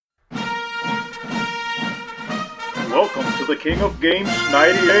welcome to the King of Games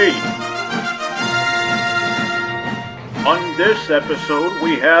 98. On this episode,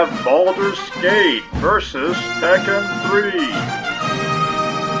 we have Baldur's Gate versus Tekken 3.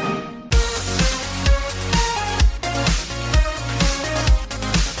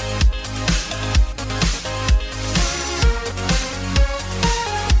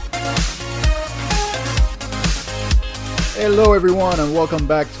 Hello everyone and welcome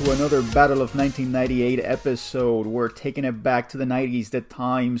back to another Battle of 1998 episode. We're taking it back to the 90s, the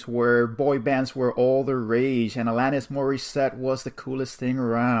times where boy bands were all the rage and Alanis Morissette was the coolest thing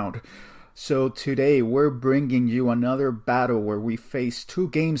around. So today we're bringing you another battle where we face two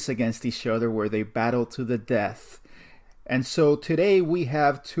games against each other where they battle to the death. And so today we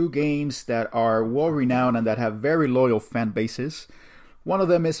have two games that are well renowned and that have very loyal fan bases. One of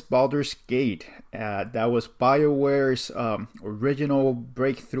them is Baldur's Gate. That was BioWare's original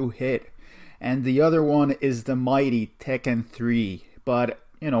breakthrough hit. And the other one is the mighty Tekken 3. But,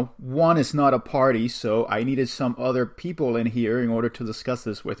 one is not a party, so I needed some other people in here in order to discuss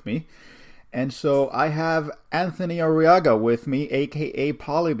this with me. And so I have Anthony Arriaga with me, aka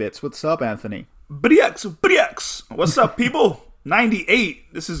Polybits. What's up, Anthony? BDX! What's up, people?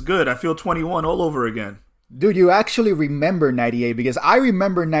 98. This is good. I feel 21 all over again. Dude, you actually remember 98 because I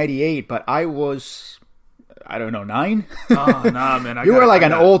remember 98, but I was, 9? Oh, nah, man. You were like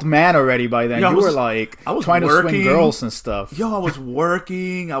an old man already by then. Yo, you were like trying to swing girls and stuff. Yo, I was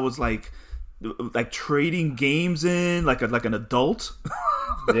working. I was like trading games in like an adult.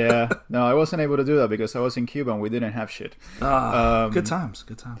 Yeah. No, I wasn't able to do that because I was in Cuba and we didn't have shit. Good times.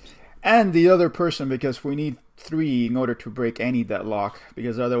 And the other person, because we need 3 in order to break any deadlock,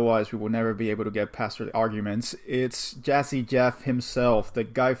 because otherwise we will never be able to get past the arguments. It's Jazzy Jeff himself, the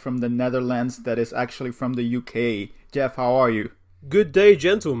guy from the Netherlands that is actually from the UK. Jeff, how are you? Good day,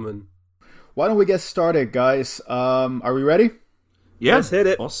 gentlemen. Why don't we get started, guys? Are we ready? Yeah, let's hit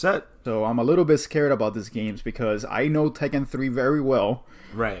it. All set. So I'm a little bit scared about these games because I know Tekken 3 very well.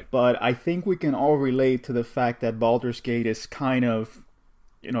 Right. But I think we can all relate to the fact that Baldur's Gate is kind of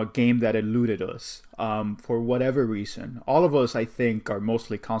a game that eluded us for whatever reason. All of us, I think, are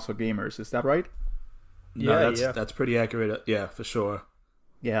mostly console gamers. Is that right? No, that's pretty accurate. Yeah, for sure.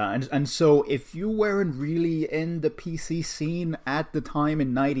 Yeah, and so if you weren't really in the PC scene at the time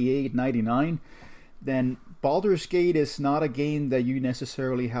in 98, 99, then Baldur's Gate is not a game that you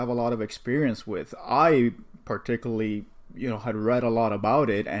necessarily have a lot of experience with. I particularly, had read a lot about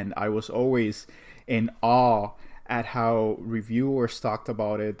it, and I was always in awe at how reviewers talked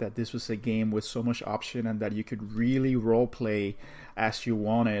about it, that this was a game with so much option and that you could really roleplay as you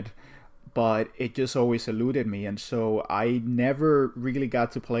wanted, but it just always eluded me, and so I never really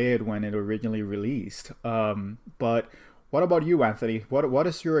got to play it when it originally released. But what about you, Anthony? What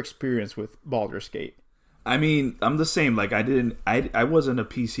is your experience with Baldur's Gate? I mean, I'm the same. Like, I wasn't a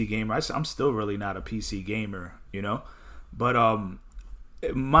PC gamer. I'm still really not a PC gamer, but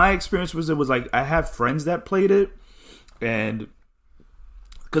my experience was, it was like I have friends that played it, and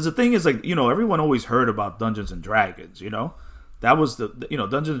because the thing is, like, everyone always heard about Dungeons and Dragons, that was the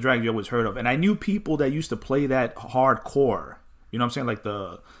Dungeons and Dragons you always heard of, and I knew people that used to play that hardcore, what I'm saying, like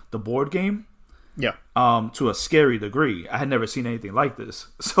the board game. Yeah. To a scary degree. I had never seen anything like this.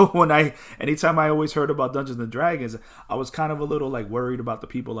 So anytime I always heard about Dungeons and Dragons, I was kind of a little like worried about the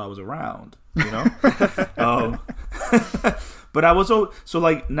people I was around, But I was so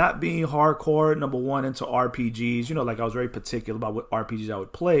like not being hardcore, number one, into RPGs, like I was very particular about what RPGs I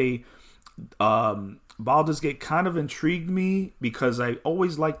would play. Baldur's Gate kind of intrigued me because I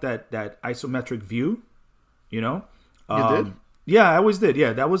always liked that isometric view, You did? Yeah, I always did.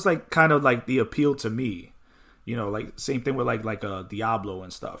 Yeah, that was like kind of like the appeal to me. Like same thing with like a Diablo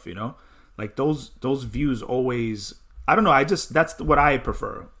and stuff, Like those views always, I don't know, that's what I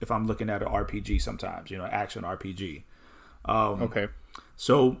prefer if I'm looking at an RPG sometimes, action RPG. Okay.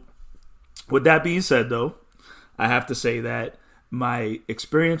 So with that being said, though, I have to say that my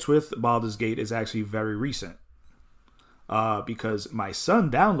experience with Baldur's Gate is actually very recent. Because my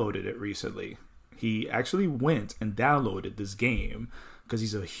son downloaded it recently. He actually went and downloaded this game because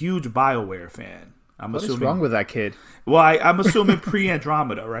he's a huge BioWare fan. What is wrong with that kid? Well, I'm assuming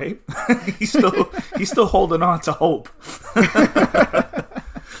pre-Andromeda, right? he's still holding on to hope.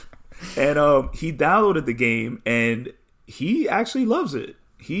 And he downloaded the game and he actually loves it.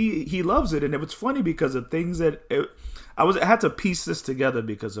 He loves it, and it was funny because of things that I had to piece this together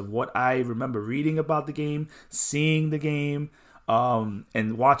because of what I remember reading about the game, seeing the game.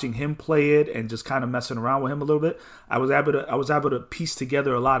 And watching him play it and just kind of messing around with him a little bit, I was able to piece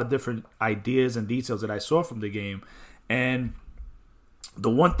together a lot of different ideas and details that I saw from the game. And the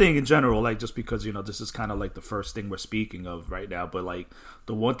one thing in general, like, just because, this is kind of like the first thing we're speaking of right now, but like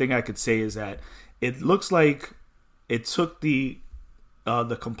the one thing I could say is that it looks like it took the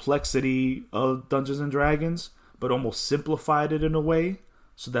complexity of Dungeons and Dragons, but almost simplified it in a way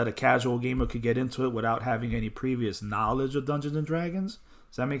so that a casual gamer could get into it without having any previous knowledge of Dungeons and Dragons.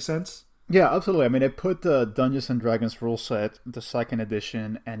 Does that make sense? Yeah, absolutely. I mean, it put the Dungeons and Dragons rule set, the second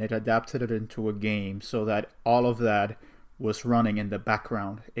edition, and it adapted it into a game so that all of that was running in the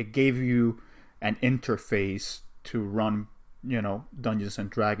background. It gave you an interface to run, Dungeons and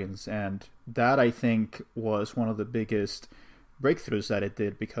Dragons, and that, I think, was one of the biggest breakthroughs that it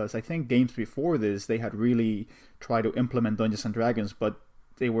did, because I think games before this, they had really tried to implement Dungeons and Dragons, but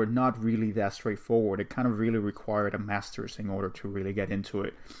they were not really that straightforward. It kind of really required a master's in order to really get into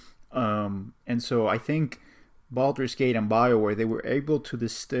it. And so I think Baldur's Gate and BioWare, they were able to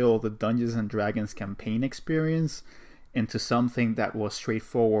distill the Dungeons and Dragons campaign experience into something that was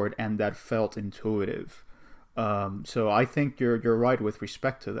straightforward and that felt intuitive. So I think you're right with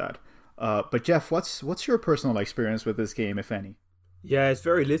respect to that. But Jeff, what's your personal experience with this game, if any? Yeah, it's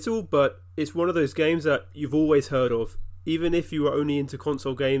very little, but it's one of those games that you've always heard of. Even if you were only into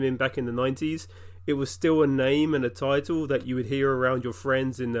console gaming back in the 90s, it was still a name and a title that you would hear around your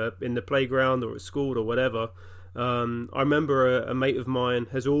friends in the playground or at school or whatever. I remember a mate of mine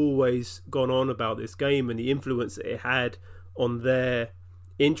has always gone on about this game and the influence that it had on their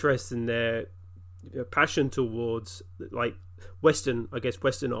interest and their passion towards like Western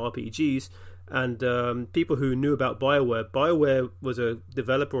RPGs, and people who knew about BioWare. BioWare was a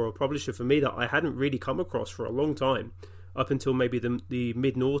developer or a publisher for me that I hadn't really come across for a long time, up until maybe the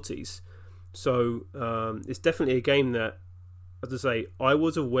mid-noughties. So it's definitely a game that, as I say, I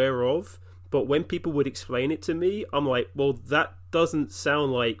was aware of, but when people would explain it to me, I'm like, well, that doesn't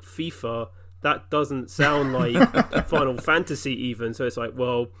sound like FIFA, that doesn't sound like Final Fantasy even, so it's like,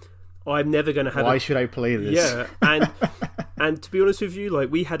 well, I'm never going to have... Why should I play this? Yeah, and to be honest with you,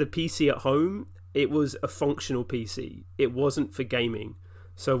 like, we had a PC at home, it was a functional PC, it wasn't for gaming.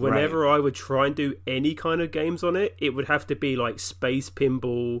 So whenever I would try and do any kind of games on it, it would have to be like Space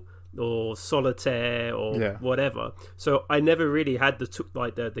Pinball or Solitaire or whatever. So I never really had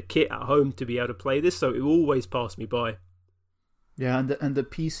the kit at home to be able to play this, so it always passed me by. Yeah, and the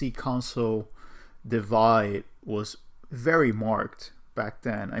PC console divide was very marked back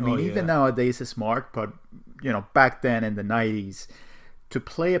then. I mean, even nowadays it's marked, but back then in the 90s, to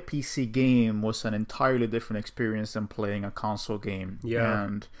play a PC game was an entirely different experience than playing a console game. Yeah.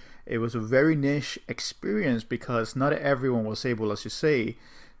 And it was a very niche experience because not everyone was able, as you say,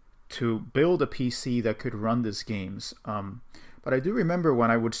 to build a PC that could run these games. But I do remember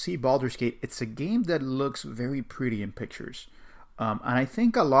when I would see Baldur's Gate, it's a game that looks very pretty in pictures. And I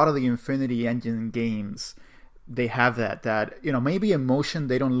think a lot of the Infinity Engine games, they have that maybe in motion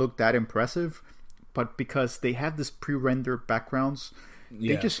they don't look that impressive, but because they have this pre-rendered backgrounds,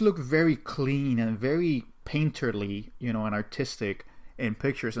 they just look very clean and very painterly, and artistic in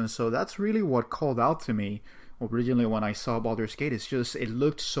pictures. And so that's really what called out to me originally when I saw Baldur's Gate. It's just, it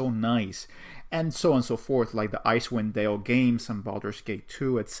looked so nice, and so on and so forth, like the Icewind Dale games and Baldur's Gate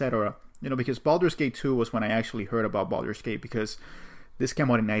 2, etc. Because Baldur's Gate 2 was when I actually heard about Baldur's Gate, because this came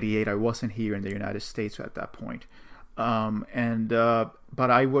out in 98. I wasn't here in the United States at that point. But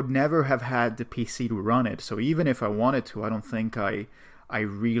I would never have had the PC to run it. So even if I wanted to, I don't think I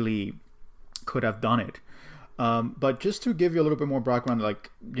really could have done it. But just to give you a little bit more background,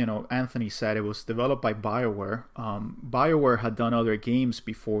 like, Anthony said, it was developed by BioWare. BioWare had done other games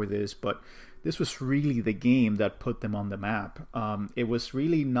before this, but this was really the game that put them on the map. It was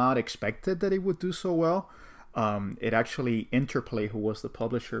really not expected that it would do so well. It actually, Interplay, who was the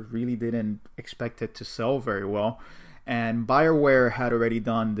publisher, really didn't expect it to sell very well. And BioWare had already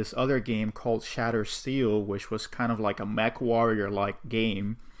done this other game called Shattered Steel, which was kind of like a mech warrior-like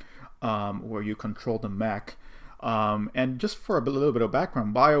game, where you control the mech. And just for a little bit of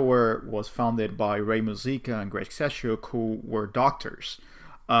background, BioWare was founded by Ray Muzica and Greg Seshuk, who were doctors.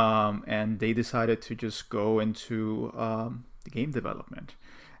 And they decided to just go into the game development.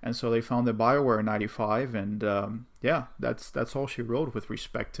 And so they founded BioWare in 95, and that's all she wrote with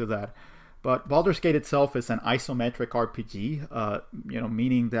respect to that. But Baldur's Gate itself is an isometric RPG,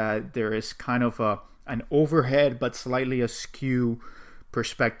 meaning that there is kind of an overhead but slightly askew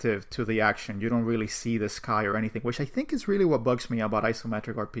perspective to the action. You don't really see the sky or anything, which I think is really what bugs me about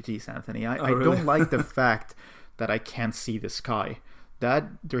isometric RPGs, Anthony. I don't like the fact that I can't see the sky. That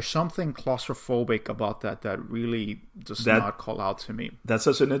there's something claustrophobic about that really does not call out to me. That's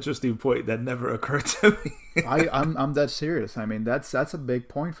such an interesting point that never occurred to me. I'm that serious. I mean, that's a big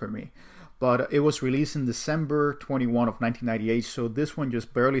point for me. but it was released in December 21 of 1998, so this one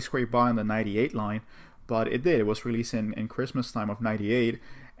just barely scraped by on the 98 line, but it did. It was released in Christmas time of 98,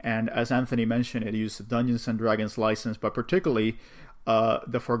 and as Anthony mentioned, it used the Dungeons & Dragons license, but particularly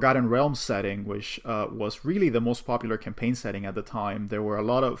the Forgotten Realms setting, which was really the most popular campaign setting at the time. There were a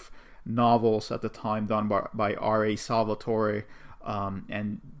lot of novels at the time done by R.A. Salvatore,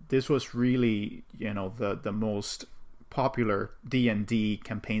 and this was really, the most popular D&D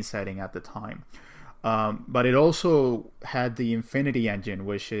campaign setting at the time. But it also had the Infinity Engine,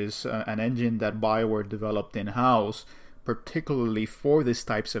 which is an engine that BioWare developed in-house, particularly for these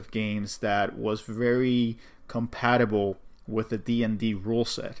types of games, that was very compatible with the D&D rule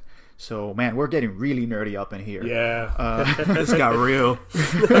set. So, man, we're getting really nerdy up in here. Yeah, this got real.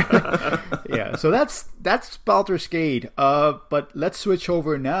 Yeah, so that's Baldur's Gate. But let's switch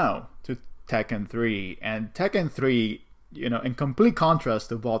over now to Tekken 3. And Tekken 3, in complete contrast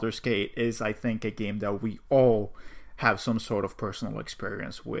to Baldur's Gate, is, I think, a game that we all have some sort of personal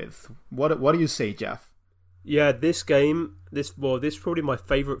experience with. What do you say, Jeff? Yeah, this game, this is probably my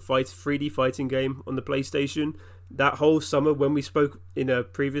favourite 3D fighting game on the PlayStation. That whole summer, when we spoke in a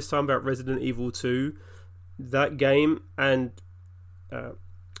previous time about Resident Evil 2, that game and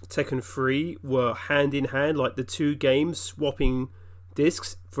Tekken 3 were hand in hand, like the two games swapping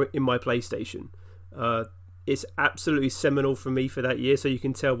discs in my PlayStation. It's absolutely seminal for me for that year, so you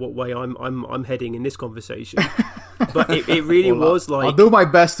can tell what way I'm heading in this conversation. But it really was like, I'll do my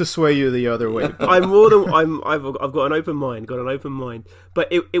best to sway you the other way. I've got an open mind. But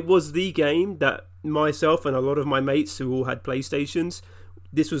it was the game that myself and a lot of my mates who all had PlayStations,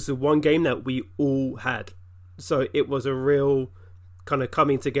 this was the one game that we all had. So it was a real kind of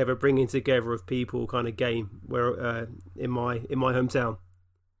coming together, bringing together of people kind of game where in my hometown.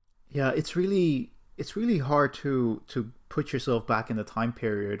 Yeah, it's really hard to put yourself back in the time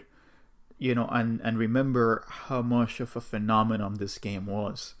period, and remember how much of a phenomenon this game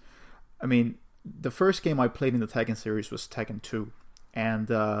was. I mean, the first game I played in the Tekken series was Tekken 2. And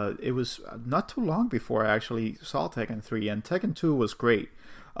it was not too long before I actually saw Tekken 3. And Tekken 2 was great.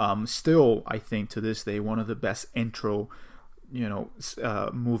 Still, I think, to this day, one of the best intro,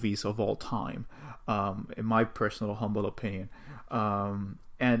 movies of all time, in my personal humble opinion.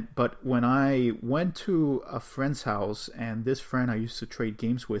 But when I went to a friend's house, and this friend I used to trade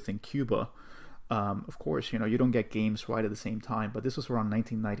games with in Cuba, of course, you don't get games right at the same time, but this was around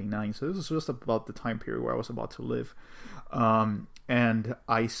 1999, so this was just about the time period where I was about to live. And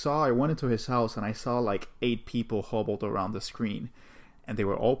I went into his house, and I saw like 8 people huddled around the screen, and they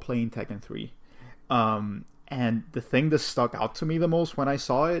were all playing Tekken 3. And the thing that stuck out to me the most when I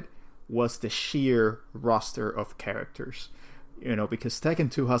saw it was the sheer roster of characters. Because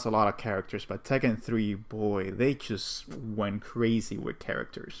Tekken 2 has a lot of characters, but Tekken 3, boy, they just went crazy with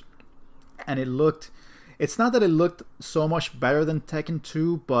characters. And it's not that it looked so much better than Tekken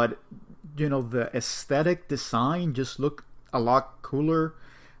 2, but, the aesthetic design just looked a lot cooler.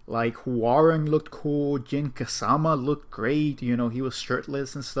 Like, Huarang looked cool, Jin Kazama looked great, he was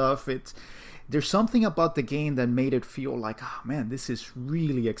shirtless and stuff. There's something about the game that made it feel like, oh man, this is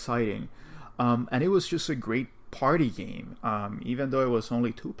really exciting. And it was just a great party game. Even though it was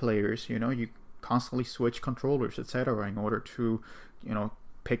only 2 players, you constantly switch controllers, etc., in order to,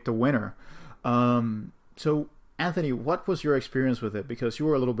 pick the winner. So, Anthony, what was your experience with it? Because you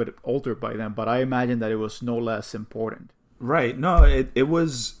were a little bit older by then, but I imagine that it was no less important. Right. No, it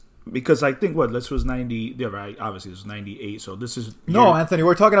was, because I think this was 90. Yeah, right. Obviously, it was 98. So this is Anthony.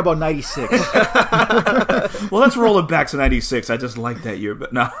 We're talking about 96. Well, let's roll it back to 96. I just like that year,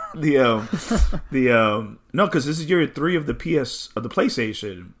 but no, no, because this is year 3 of the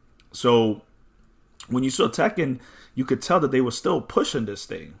PlayStation. So when you saw Tekken, you could tell that they were still pushing this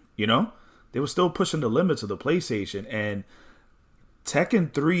thing. They were still pushing the limits of the PlayStation, and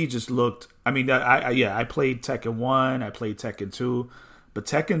Tekken 3 just looked. I mean, I played Tekken 1, I played Tekken 2, but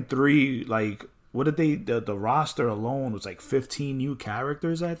Tekken 3, like, what did the roster alone was like 15 new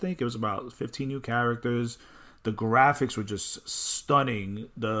characters, I think. It was about 15 new characters. The graphics were just stunning.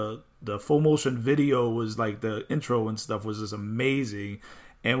 The full motion video was like, the intro and stuff was just amazing.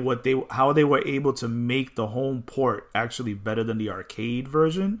 And how they were able to make the home port actually better than the arcade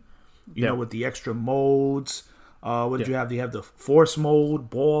version, with the extra modes. What did you have? They have the force mode,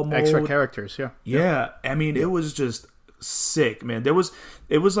 ball mode, extra characters. Yeah. I mean, it was just sick, man. It was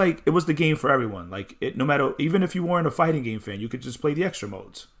the game for everyone. Like, no matter, even if you weren't a fighting game fan, you could just play the extra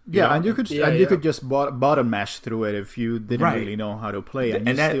modes. And you could just button mash through it if you didn't really know how to play, and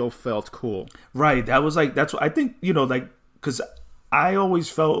that still felt cool. Right. That's what I think. Because I always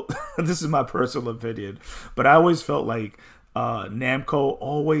felt, this is my personal opinion, but I always felt like Namco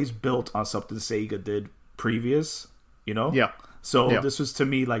always built on something Sega did previous, you know? Yeah. So this was, to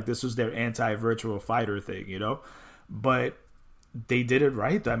me, like, this was their anti-virtual fighter thing, you know? But they did it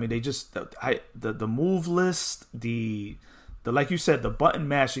right. I mean, they just, the move list, the like you said, the button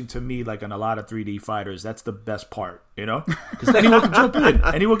mashing, to me, like in a lot of 3D fighters, that's the best part, you know? Because anyone can jump in.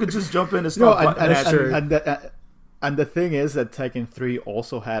 Anyone can just jump in and start button mashing. And the thing is that Tekken 3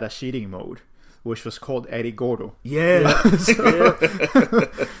 also had a cheating mode, which was called Eddie Gordo. Yeah.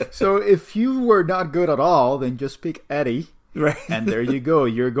 So if you were not good at all, then just pick Eddie. Right. And there you go.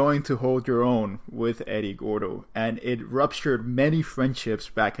 You're going to hold your own with Eddie Gordo. And it ruptured many friendships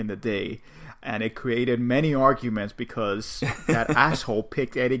back in the day. And it created many arguments because that asshole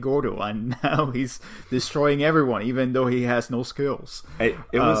picked Eddie Gordo, and now he's destroying everyone, even though he has no skills. It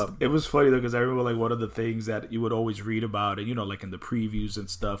was funny though, because I remember, like, one of the things that you would always read about, and, you know, like in the previews and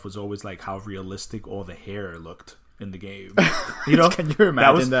stuff, was always like how realistic all the hair looked in the game. You know, can you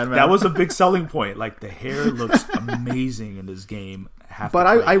imagine that, man? That was a big selling point. Like, the hair looks amazing in this game. But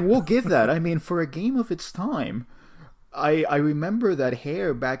I will give that. I mean, for a game of its time, I remember that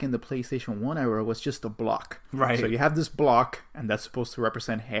hair back in the PlayStation 1 era was just a block. Right. So you have this block, and that's supposed to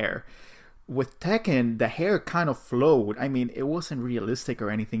represent hair. With Tekken, the hair kind of flowed. I mean, it wasn't realistic or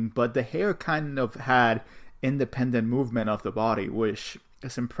anything, but the hair kind of had independent movement of the body, which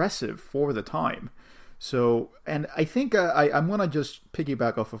is impressive for the time. So, and I think I'm going to just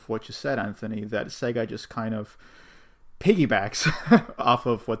piggyback off of what you said, Anthony, that Sega just kind of piggybacks off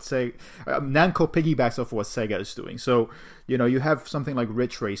of what Namco piggybacks off of what Sega is doing. So, you know, you have something like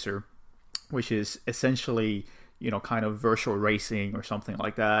Ridge Racer, which is essentially, you know, kind of virtual racing or something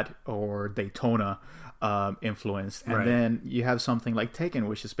like that, or Daytona influenced. And then you have something like Tekken,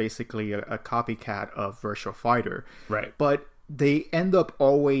 which is basically a copycat of Virtua Fighter. Right. But they end up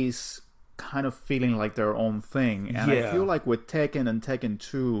always kind of feeling like their own thing. And I feel like with Tekken and Tekken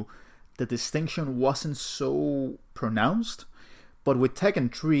 2, the distinction wasn't so pronounced. But with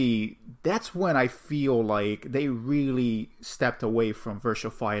Tekken 3, that's when I feel like they really stepped away from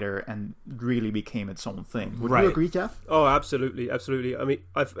Virtua Fighter and really became its own thing. Would you agree, Jeff? Oh, absolutely, absolutely. I mean,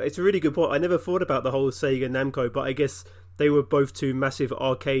 it's a really good point. I never thought about the whole Sega Namco, but I guess they were both two massive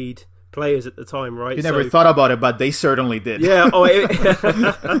arcade players at the time, right? You never thought about it, but they certainly did. Yeah.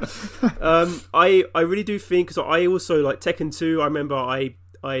 I really do think, because I also like Tekken 2. I remember I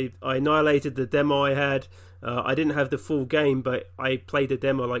annihilated the demo I had. I didn't have the full game, but I played the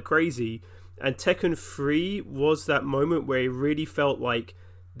demo like crazy. And Tekken 3 was that moment where it really felt like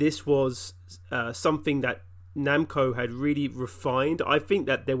this was something that Namco had really refined. I think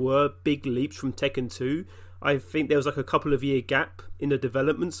that there were big leaps from Tekken 2. I think there was like a couple of year gap in the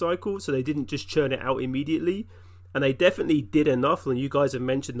development cycle, so they didn't just churn it out immediately. And they definitely did enough, and you guys have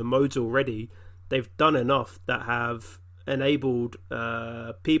mentioned the modes already. They've done enough that have enabled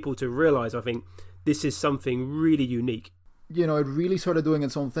people to realize, I think, this is something really unique. You know, it really started doing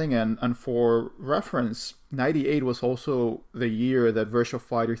its own thing. And for reference, 98 was also the year that Virtua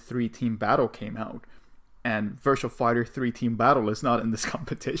Fighter 3 Team Battle came out. And Virtua Fighter 3 Team Battle is not in this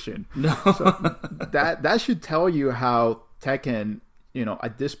competition. No. So that should tell you how Tekken, you know,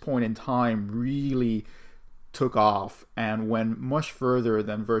 at this point in time really took off and went much further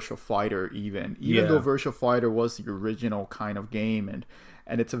than Virtua Fighter even though Virtua Fighter was the original kind of game, and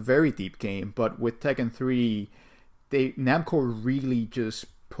it's a very deep game. But with Tekken 3, Namco really just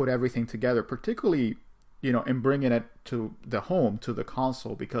put everything together, particularly, you know, in bringing it to the home, to the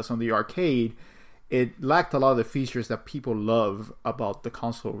console, because on the arcade, it lacked a lot of the features that people love about the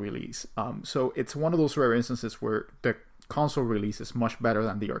console release. So it's one of those rare instances where the console release is much better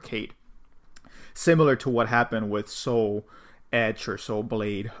than the arcade. Similar to what happened with Soul Edge or Soul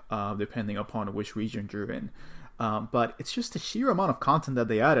Blade, depending upon which region you're in. But it's just the sheer amount of content that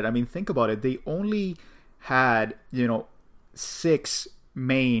they added. I mean, think about it. They only had, you know, 6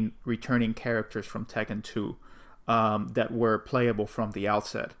 main returning characters from Tekken 2 that were playable from the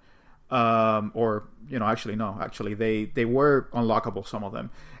outset. Or, you know, actually they were unlockable, some of them,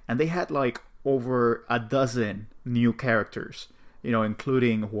 and they had like over a dozen new characters, you know,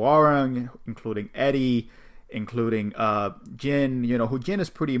 including Huarang, including Eddie, including Jin, you know, who Jin is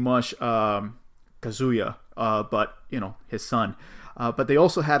pretty much Kazuya, but, you know, his son. But they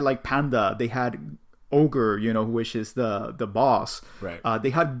also had like Panda, they had Ogre, you know, which is the boss. Right.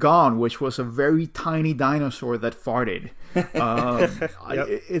 They had Gon, which was a very tiny dinosaur that farted.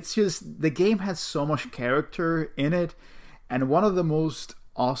 Yep. It's just, the game has so much character in it, and one of the most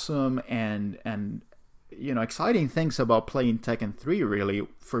awesome and you know, exciting things about playing Tekken 3, really,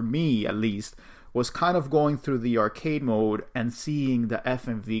 for me at least, was kind of going through the arcade mode and seeing the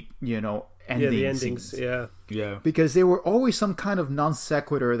FMV, you know, ending the endings, scenes. Yeah. Because there were always some kind of non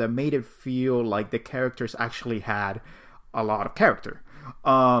sequitur that made it feel like the characters actually had a lot of character.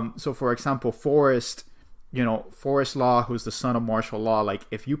 So, for example, Forrest Law, who's the son of Martial Law, like,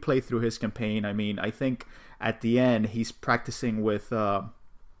 if you play through his campaign, I mean, I think at the end he's practicing with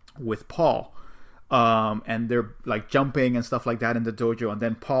Paul. And they're like jumping and stuff like that in the dojo, and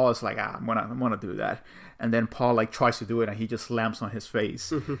then Paul is like, I'm gonna do that, and then Paul like tries to do it and he just slams on his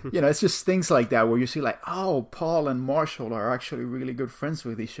face. It's just things like that where you see like, oh, Paul and Marshall are actually really good friends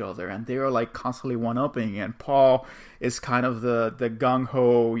with each other, and they are like constantly one-upping, and Paul is kind of the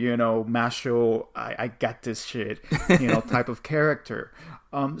gung-ho, macho, I get this shit, type of character.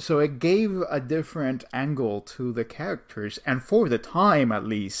 So it gave a different angle to the characters, and for the time at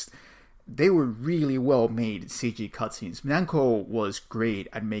least, they were really well made CG cutscenes. Namco was great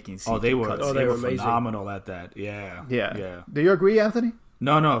at making CG cutscenes. They were amazing. phenomenal at that. Yeah. Do you agree, Anthony?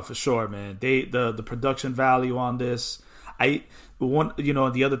 No, for sure, man. The production value on this,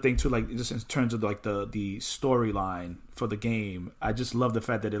 the other thing too, like just in terms of like the storyline for the game, I just love the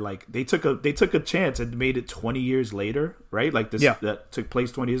fact that they took a chance and made it 20 years later, right? Like this that took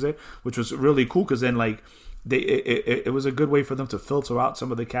place 20 years later, which was really cool because then like. It was a good way for them to filter out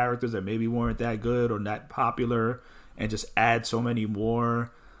some of the characters that maybe weren't that good or not popular, and just add so many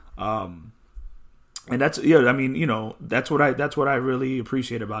more. And that's that's what I really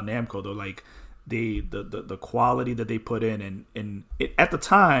appreciate about Namco though. Like the quality that they put in, and it, at the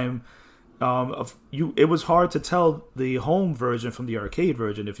time, it was hard to tell the home version from the arcade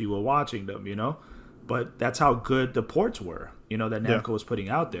version if you were watching them, but that's how good the ports were, that Namco was putting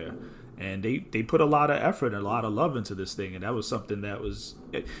out there. And they put a lot of effort and a lot of love into this thing, and that was something that was.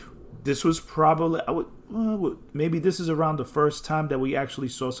 This was probably maybe this is around the first time that we actually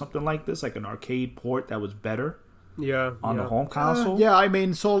saw something like this, like an arcade port that was better. On the home console. I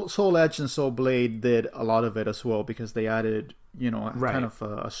mean, Soul Edge and Soul Blade did a lot of it as well because they added kind of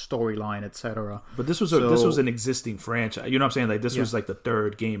a storyline, etc. But this was an existing franchise. You know what I'm saying? Like this was like the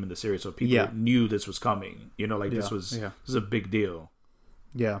third game in the series, so people knew this was coming. This was a big deal.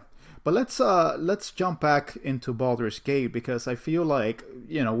 Yeah. But let's jump back into Baldur's Gate because I feel like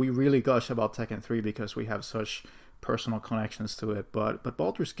we really gush about Tekken 3 because we have such personal connections to it. But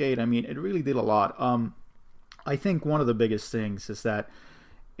Baldur's Gate, I mean, it really did a lot. I think one of the biggest things is that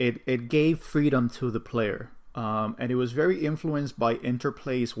it gave freedom to the player, and it was very influenced by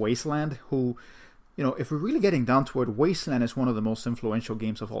Interplay's Wasteland. Who, if we're really getting down to it, Wasteland is one of the most influential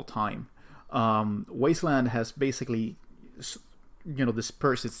games of all time. Wasteland has basically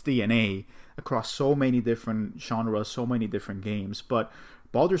disperse its DNA across so many different genres, so many different games. But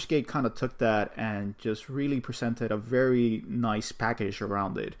Baldur's Gate kind of took that and just really presented a very nice package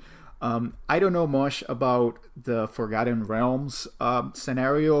around it. I don't know much about the Forgotten Realms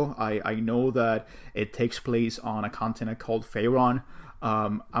scenario. I know that it takes place on a continent called Faerun.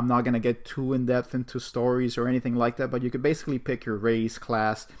 I'm not going to get too in-depth into stories or anything like that, but you could basically pick your race,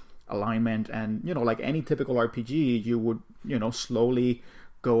 class, alignment, and like any typical RPG, you would slowly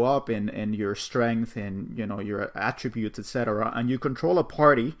go up in your strength and your attributes, etc. And you control a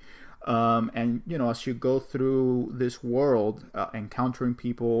party, and as you go through this world, encountering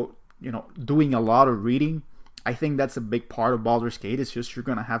people, doing a lot of reading. I think that's a big part of Baldur's Gate. It's just you're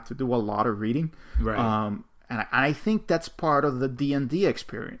gonna have to do a lot of reading, right? And I think that's part of the D&D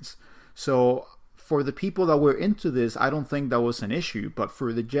experience. So for the people that were into this, I don't think that was an issue. But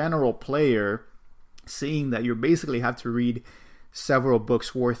for the general player, seeing that you basically have to read several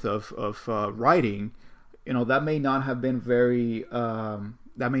books worth of writing, that may not have been very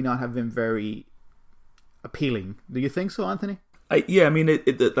appealing. Do you think so, Anthony? I mean,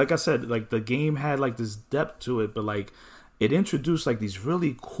 it like I said, like the game had like this depth to it, but like it introduced like these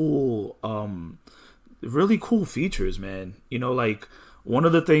really cool features, man. Like one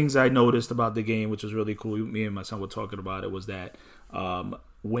of the things I noticed about the game, which was really cool, me and my son were talking about it, was that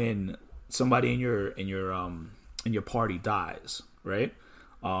when somebody in your party dies, right?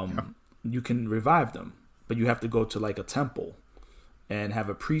 You can revive them, but you have to go to like a temple and have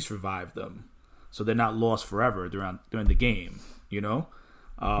a priest revive them, so they're not lost forever during the game.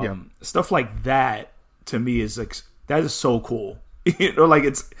 Stuff like that to me is like that is so cool. Like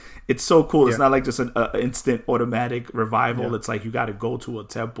it's so cool. It's not like just an instant automatic revival. Yeah. It's like you got to go to a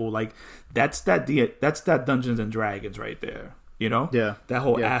temple. Like that's that Dungeons and Dragons right there. That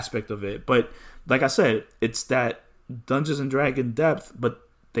whole aspect of it. But like I said, it's that Dungeons and Dragon depth, but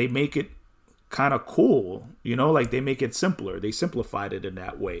they make it kind of cool. Like they make it simpler. They simplified it in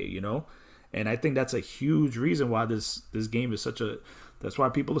that way. And I think that's a huge reason why this game is that's why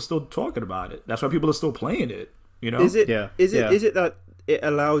people are still talking about it. That's why people are still playing it. Is it that it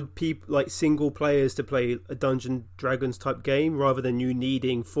allowed people like single players to play a Dungeon Dragons type game rather than you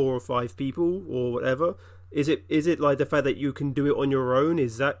needing 4 or 5 people or whatever? Is it like the fact that you can do it on your own?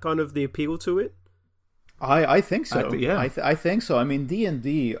 Is that kind of the appeal to it? I think so. Yeah. I think so. I mean,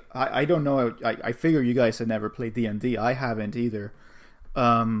 D&D, I don't know. I figure you guys have never played D&D. I haven't either.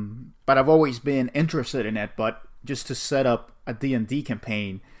 But I've always been interested in it. But just to set up a D&D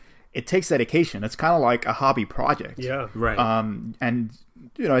campaign, it takes dedication. It's kind of like a hobby project. Yeah. Right. And,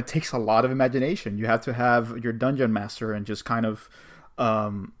 it takes a lot of imagination. You have to have your dungeon master and just kind of,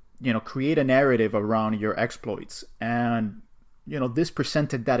 create a narrative around your exploits. And, this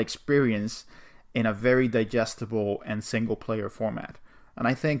presented that experience in a very digestible and single player format. And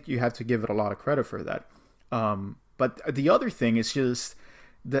I think you have to give it a lot of credit for that. But the other thing is just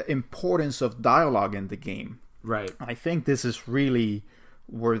the importance of dialogue in the game. Right. I think this is really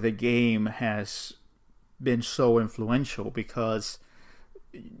where the game has been so influential because,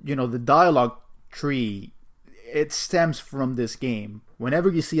 the dialogue tree, it stems from this game. Whenever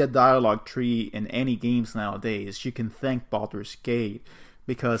you see a dialogue tree in any games nowadays, you can thank Baldur's Gate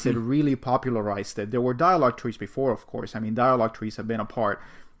because it really popularized it. There were dialogue trees before, of course. I mean, dialogue trees have been a part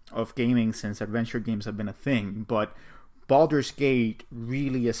of gaming since adventure games have been a thing, but Baldur's Gate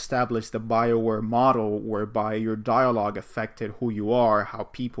really established the BioWare model whereby your dialogue affected who you are, how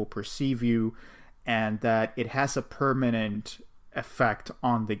people perceive you, and that it has a permanent effect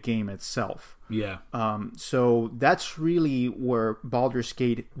on the game itself. Yeah. So that's really where Baldur's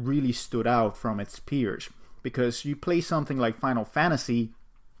Gate really stood out from its peers. Because you play something like Final Fantasy,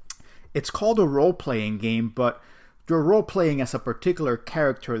 it's called a role-playing game, but you're role-playing as a particular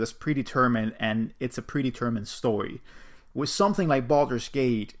character that's predetermined, and it's a predetermined story. With something like Baldur's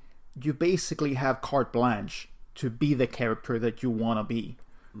Gate, you basically have carte blanche to be the character that you want to be.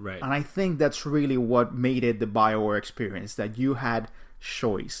 Right. And I think that's really what made it the BioWare experience, that you had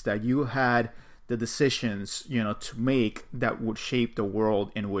choice, that you had the decisions, to make that would shape the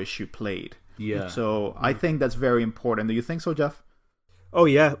world in which you played. Yeah. So I think that's very important. Do you think so, Jeff? Oh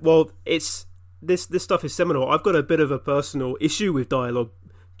yeah. Well, it's this stuff is seminal. I've got a bit of a personal issue with dialogue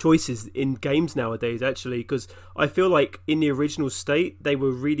choices in games nowadays, actually, because I feel like in the original state they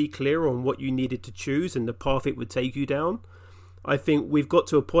were really clear on what you needed to choose and the path it would take you down. I think we've got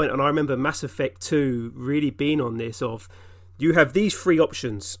to a point, and I remember Mass Effect 2 really being on this, of you have these 3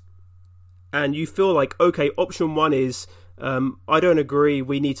 options and you feel like, okay, option 1 is I don't agree,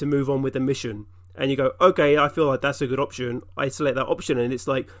 we need to move on with the mission. And you go, okay, I feel like that's a good option. I select that option, and it's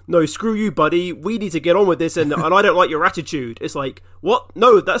like, no, screw you, buddy. We need to get on with this, and I don't like your attitude. It's like, what?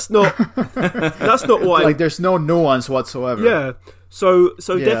 No, that's not what. Like, there's no nuance whatsoever. Yeah. So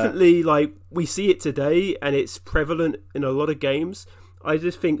Yeah. definitely, like, we see it today, and it's prevalent in a lot of games. I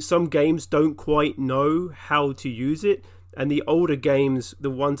just think some games don't quite know how to use it, and the older games, the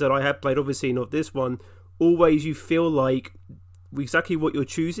ones that I have played, obviously not this one, always you feel like exactly what you're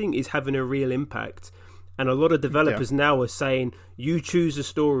choosing is having a real impact. And a lot of developers now are saying, you choose a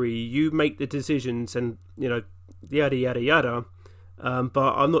story, you make the decisions, and yada yada yada. But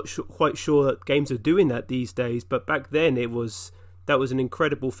I'm not quite sure that games are doing that these days. But back then that was an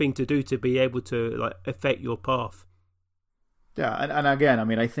incredible thing to do, to be able to like affect your path. Yeah, and again, I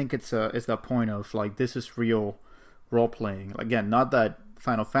mean, I think it's that point of like, this is real role playing. Again, not that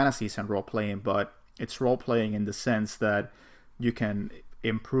Final Fantasy isn't role playing, but it's role playing in the sense that you can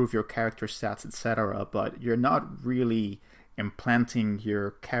improve your character stats, etc., but you're not really implanting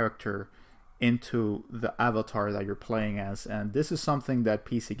your character into the avatar that you're playing as. And this is something that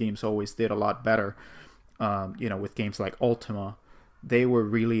PC games always did a lot better. With games like Ultima, they were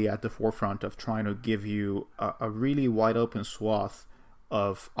really at the forefront of trying to give you a really wide open swath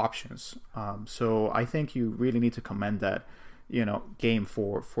of options. So I think you really need to commend that game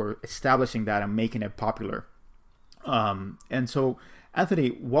for establishing that and making it popular. And so, Anthony,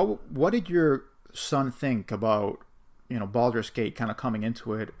 what did your son think about Baldur's Gate kind of coming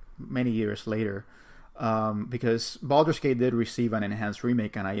into it many years later? Because Baldur's Gate did receive an enhanced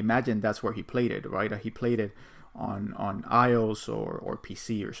remake, and I imagine that's where he played it, right? He played it on iOS or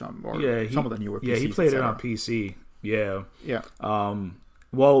PC or something, or some of the newer PCs. Yeah, he played it on PC. Yeah. Yeah.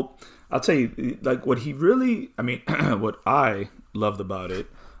 Well, I'll tell you, like, what he really, I mean, what I loved about it.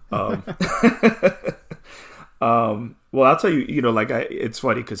 Well, I'll tell you, it's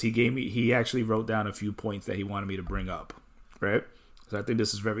funny because he actually wrote down a few points that he wanted me to bring up, right? So I think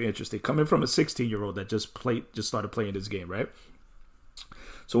this is very interesting. Coming from a 16-year-old that just started playing this game, right?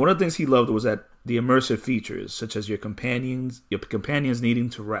 So one of the things he loved was that the immersive features, such as your companions needing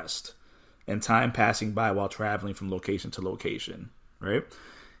to rest and time passing by while traveling from location to location, right?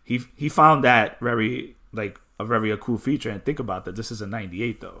 He found that very a cool feature. And think about that. This is a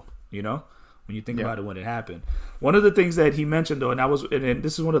 98 though, when you think about it when it happened. One of the things that he mentioned though, and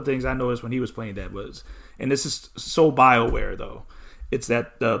this is one of the things I noticed when he was playing that was, and this is so BioWare though, it's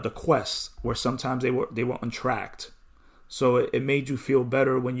that the quests where sometimes they were untracked. So it made you feel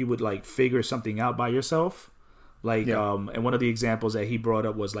better when you would like figure something out by yourself. Like, and one of the examples that he brought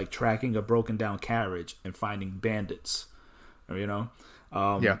up was like tracking a broken down carriage and finding bandits, But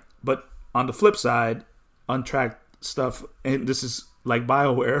on the flip side, untracked stuff, and this is like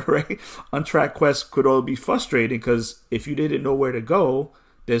BioWare, right? Untracked quests could all be frustrating because if you didn't know where to go,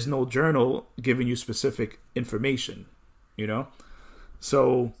 there's no journal giving you specific information,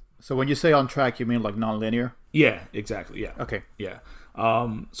 So when you say untracked, you mean like non-linear? Yeah, exactly. Yeah. Okay. Yeah.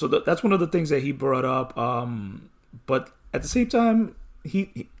 So that's one of the things that he brought up. But at the same time,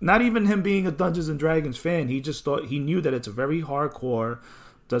 he not even him being a Dungeons and Dragons fan, he just thought he knew that it's a very hardcore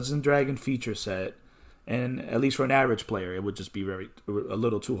Dungeons and Dragons feature set, and at least for an average player, it would just be a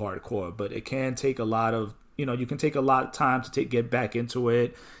little too hardcore. But it can take a lot of you can take a lot of time to get back into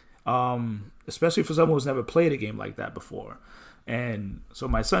it, especially for someone who's never played a game like that before. And so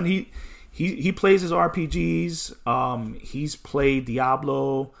my son, he plays his RPGs. He's played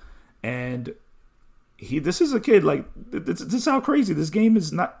Diablo, and this is a kid like this sounds crazy. This game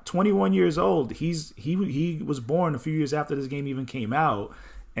is not 21 years old. He was born a few years after this game even came out,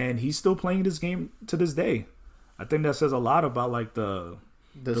 and he's still playing this game to this day. I think that says a lot about like the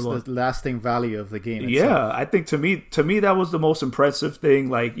lasting value of the game itself. Yeah, I think to me that was the most impressive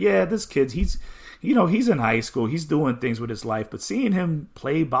thing. Like, yeah, this kid, he's in high school, he's doing things with his life, but seeing him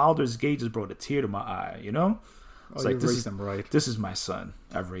play Baldur's Gate just brought a tear to my eye, It's like, raised him right. This is my son.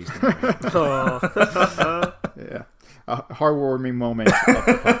 I've raised him right. Yeah. A heartwarming moment of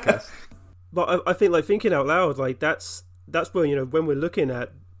the podcast. But I think, like, thinking out loud, like, that's where, when we're looking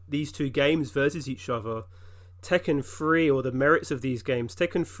at these two games versus each other, Tekken 3, or the merits of these games,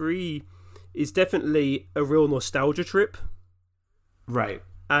 Tekken 3 is definitely a real nostalgia trip. Right.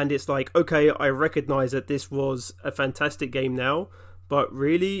 And it's like, okay, I recognize that this was a fantastic game now, but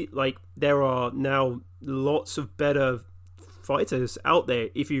really, like, there are now lots of better fighters out there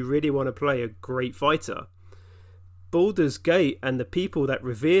if you really want to play a great fighter. Baldur's Gate and the people that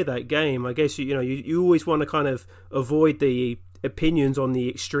revere that game, I guess you always want to kind of avoid the opinions on the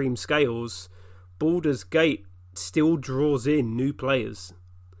extreme scales. Baldur's Gate still draws in new players,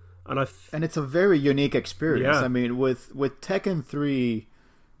 and it's a very unique experience. Yeah. I mean, with Tekken 3,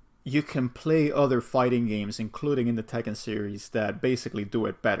 you can play other fighting games, including in the Tekken series, that basically do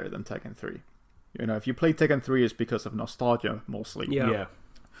it better than Tekken 3. If you play Tekken 3, it's because of nostalgia mostly. Yeah.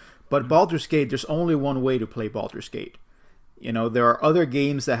 But Baldur's Gate, there's only one way to play Baldur's Gate. There are other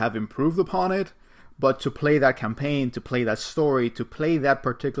games that have improved upon it, but to play that campaign, to play that story, to play that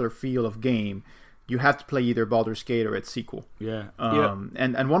particular feel of game, you have to play either Baldur's Gate or its sequel. Yeah.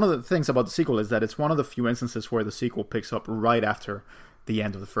 And one of the things about the sequel is that it's one of the few instances where the sequel picks up right after the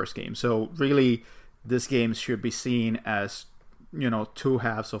end of the first game. So really, this game should be seen as, two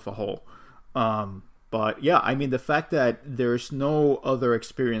halves of a whole. But yeah, I mean, the fact that there's no other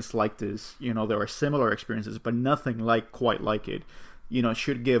experience like this, there are similar experiences, but nothing quite like it,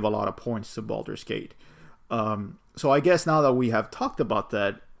 should give a lot of points to Baldur's Gate. So I guess now that we have talked about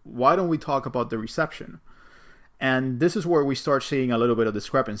that, why don't we talk about the reception? And this is where we start seeing a little bit of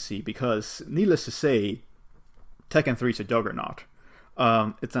discrepancy, because needless to say, Tekken 3 is a juggernaut.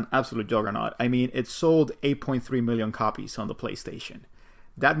 It's an absolute juggernaut. I mean, it sold 8.3 million copies on the PlayStation.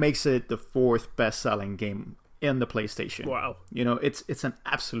 That makes it the fourth best-selling game in the PlayStation. Wow. It's an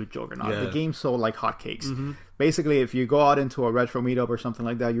absolute juggernaut. Yeah. The game sold like hotcakes. Mm-hmm. Basically, if you go out into a retro meetup or something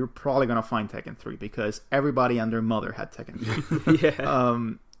like that, you're probably going to find Tekken 3, because everybody and their mother had Tekken 3.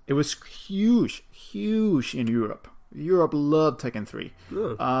 Yeah. It was huge in Europe. Europe loved Tekken 3.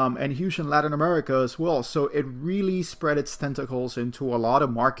 And huge in Latin America as well. So it really spread its tentacles into a lot of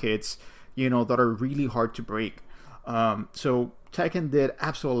markets, that are really hard to break. So Tekken did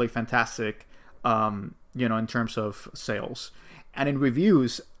absolutely fantastic, in terms of sales. And in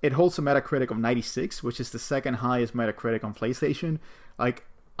reviews, it holds a Metacritic of 96, which is the second highest Metacritic on PlayStation. Like,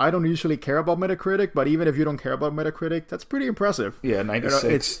 I don't usually care about Metacritic, but even if you don't care about Metacritic, that's pretty impressive. Yeah,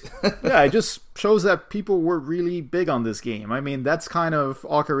 96. It just shows that people were really big on this game. I mean, that's kind of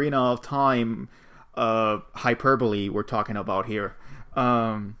Ocarina of Time hyperbole we're talking about here.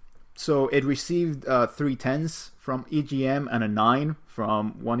 So it received 3 10s from EGM and a 9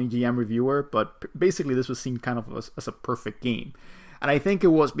 from one EGM reviewer, but basically this was seen kind of as a perfect game. And I think it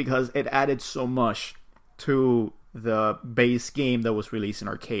was because it added so much to the base game that was released in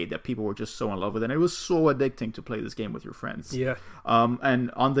arcade that people were just so in love with, and it was so addicting to play this game with your friends. Yeah.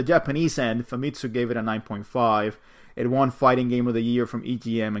 And on the Japanese end, Famitsu gave it a 9.5. It won Fighting Game of the Year from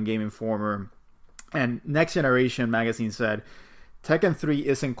EGM and Game Informer. And Next Generation magazine said, Tekken 3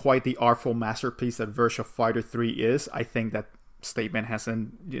 isn't quite the artful masterpiece that Virtua Fighter 3 is. I think that statement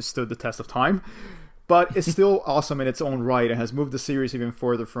hasn't stood the test of time. But it's still awesome in its own right and has moved the series even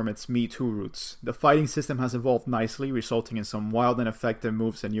further from its Me Too roots. The fighting system has evolved nicely, resulting in some wild and effective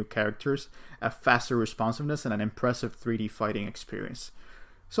moves and new characters, a faster responsiveness, and an impressive 3D fighting experience.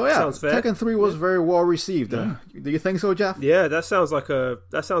 So yeah, Tekken 3 was very well received. Do you think so, Jeff? Yeah, that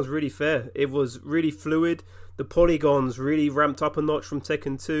sounds really fair. It was really fluid. The polygons really ramped up a notch from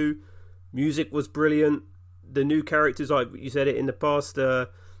Tekken 2. Music was brilliant. The new characters, like you said it in the past, a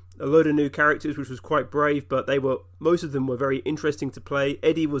load of new characters, which was quite brave, but most of them were very interesting to play.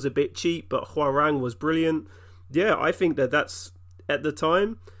 Eddie was a bit cheap, but Huarang was brilliant. Yeah, I think that's, at the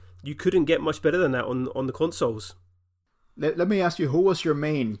time, you couldn't get much better than that on the consoles. Let me ask you, who was your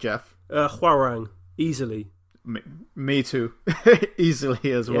main, Jeff? Huarang, easily. Me too.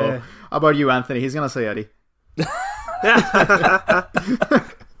 Easily as well. Yeah. How about you, Anthony? He's going to say Eddie.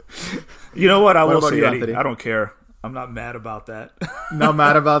 You know what? I will say you, Eddie. Anthony? I don't care. I'm not mad about that. Not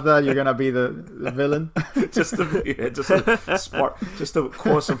mad about that? You're going to be the villain? just a spark, just to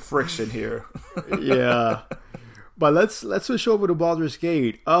cause some friction here. Yeah. But let's switch over to Baldur's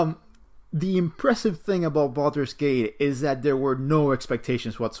Gate. The impressive thing about Baldur's Gate is that there were no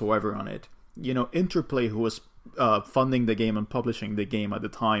expectations whatsoever on it. You know, Interplay, who was funding the game and publishing the game at the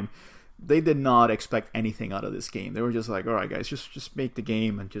time, they did not expect anything out of this game. They were just like, all right, guys, just make the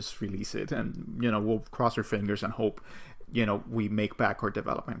game and just release it. And, you know, we'll cross our fingers and hope, you know, we make back our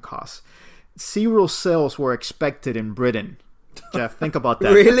development costs. 0 sales were expected in Britain. Jeff, think about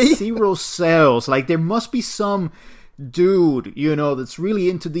that. Really? 0 sales. Like, there must be some dude, you know, that's really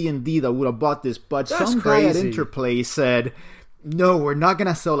into D&D that would have bought this. But That's some guy at crazy. Interplay said, no, we're not going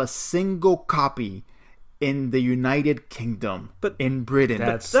to sell a single copy in the United Kingdom, but in Britain.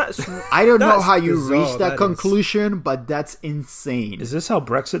 That's I don't know that's how you bizarre, reached that that conclusion, but that's insane. Is this how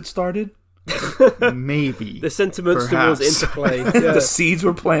Brexit started? Maybe. the sentiments Perhaps. towards Interplay. Yeah. The seeds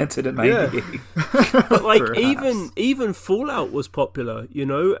were planted in '98. But like Perhaps. even Fallout was popular, you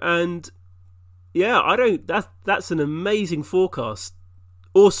know, and yeah, that's an amazing forecast.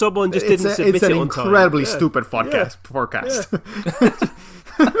 Or someone just didn't submit it's an it on time. incredibly Yeah. stupid forecast.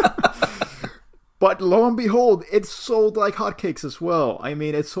 But lo and behold, it sold like hotcakes as well. I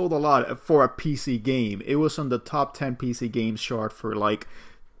mean, it sold a lot for a PC game. It was on the top 10 PC games chart for like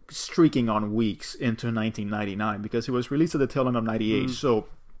streaking on weeks into 1999 because it was released at the tail end of 98. So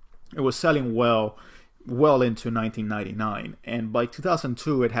it was selling well into 1999. And by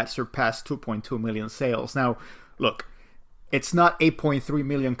 2002, it had surpassed 2.2 million sales. Now, look, it's not 8.3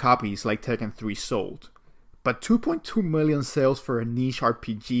 million copies like Tekken 3 sold. But 2.2 million sales for a niche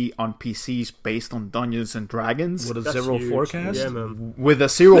RPG on PCs based on Dungeons and Dragons With a That's 0 huge. forecast? Yeah, man. with a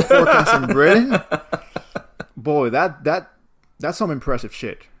 0 forecast in Britain, boy, that's some impressive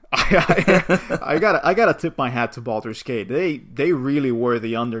shit. I gotta tip my hat to Baldur's Gate. They really were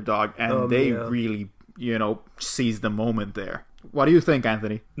the underdog, and they really, you know, seized the moment there. What do you think,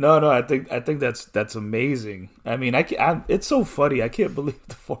 Anthony? No, I think that's amazing. I mean, it's so funny. I can't believe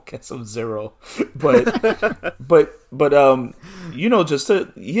the forecast of 0, but you know,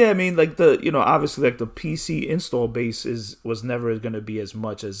 I mean, like obviously, like the PC install base was never going to be as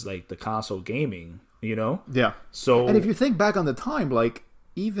much as like the console gaming, you know? Yeah. So, and if you think back on the time, like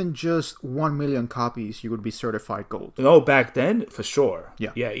even just 1 million copies, you would be certified gold. no, back then for sure.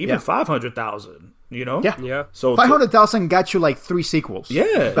 Yeah. Even 500,000. You know? Yeah. Yeah. So 500,000 got you like 3 sequels.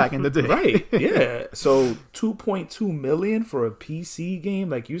 Yeah, back in the day. Right. Yeah. So 2.2 million for a PC game,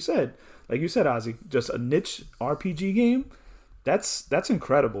 like you said, Ozzy, just a niche RPG game. That's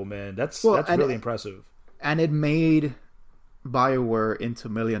incredible, man. That's really impressive. And it made BioWare into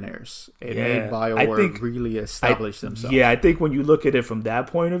millionaires. It made BioWare really establish themselves. Yeah, I think when you look at it from that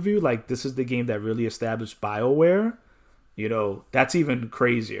point of view, like this is the game that really established BioWare. You know, that's even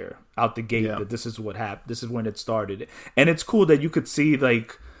crazier out the gate that this is what happened. This is when it started. And it's cool that you could see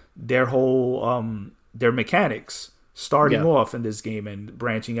like their whole their mechanics starting off in this game and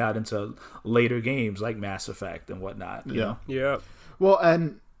branching out into later games like Mass Effect and whatnot. You know? Yeah. Well,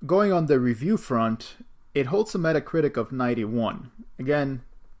 and going on the review front, it holds a Metacritic of 91. Again,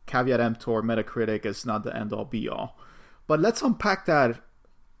 caveat emptor, Metacritic is not the end all be all. But let's unpack that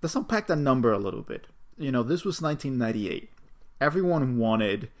number a little bit. You know, this was 1998. Everyone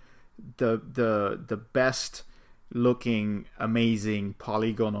wanted the best looking, amazing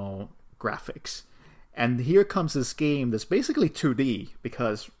polygonal graphics. And here comes this game that's basically 2D,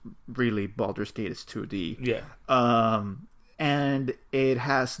 because really Baldur's Gate is 2D. Yeah. And it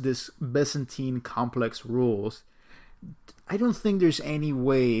has this Byzantine complex rules. I don't think there's any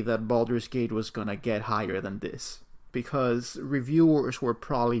way that Baldur's Gate was gonna get higher than this, because reviewers were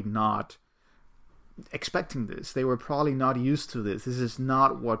probably not expecting this. They were probably not used to this. This is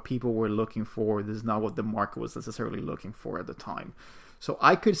not what people were looking for. This is not what the market was necessarily looking for at the time. So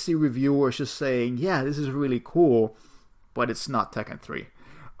I could see reviewers just saying, yeah, this is really cool, but it's not Tekken 3.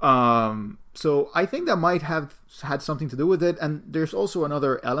 So I think that might have had something to do with it. And there's also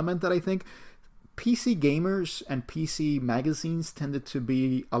another element that I think PC gamers and PC magazines tended to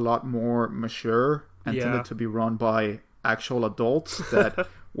be a lot more mature and tended to be run by actual adults that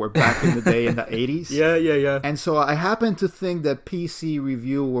were back in the day in the 80s. Yeah. And so I happen to think that PC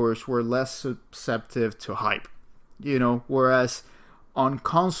reviewers were less susceptible to hype, whereas on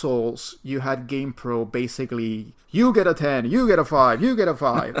consoles, you had GamePro basically, you get a 10, you get a 5, you get a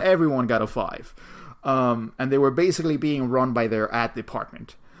 5. Everyone got a 5. And they were basically being run by their ad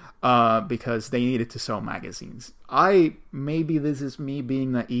department because they needed to sell magazines. Maybe this is me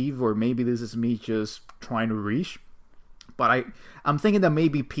being naive, or maybe this is me just trying to reach. But I'm thinking that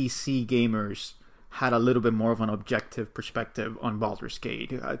maybe PC gamers had a little bit more of an objective perspective on Baldur's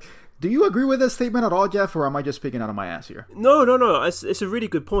Gate. Do you agree with that statement at all, Jeff, or am I just speaking out of my ass here? No. It's a really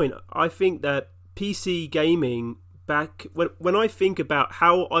good point. I think that PC gaming back when I think about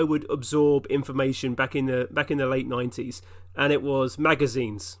how I would absorb information back in the late 90s, and it was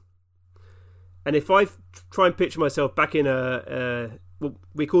magazines. And if I try and picture myself back in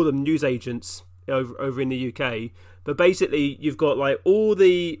we call them newsagents over in the UK, but basically you've got like all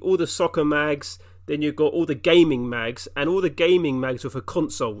the soccer mags, then you've got all the gaming mags, and all the gaming mags are for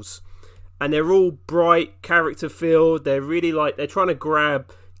consoles. And they're all bright, character filled. They're really they're trying to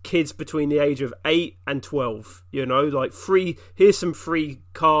grab kids between the age of 8 and 12. Like here's some free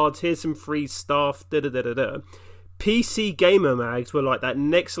cards, here's some free stuff, PC gamer mags were like that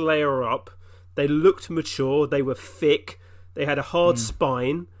next layer up. They looked mature, they were thick, they had a hard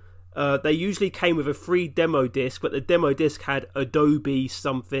spine. They usually came with a free demo disc, but the demo disc had Adobe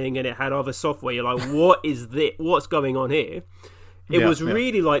something and it had other software. You're like, what is this? What's going on here? It was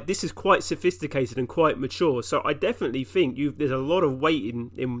really like, this is quite sophisticated and quite mature. So I definitely think there's a lot of weight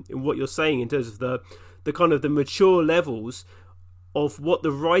in what you're saying in terms of the kind of the mature levels of what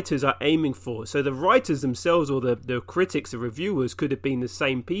the writers are aiming for. So the writers themselves, or the critics, the reviewers, could have been the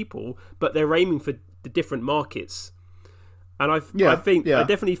same people, but they're aiming for the different markets. And I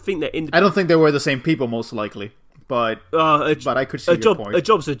definitely think that I don't think they were the same people, most likely. But I could see your point. A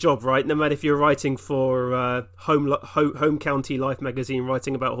job's a job, right? No matter if you're writing for Home County Life magazine,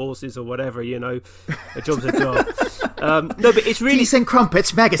 writing about horses or whatever, a job's a job. No, but it's really Teas and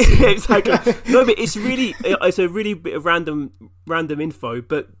Crumpets magazine. Exactly. No, but it's a really bit of random info.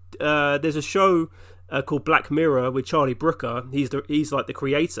 But there's a show called Black Mirror with Charlie Brooker. He's like the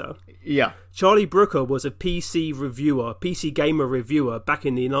creator. Yeah. Charlie Brooker was a PC gamer reviewer back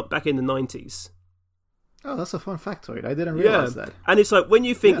in the 90s. Oh, that's a fun factoid. I didn't realize that. And it's like, when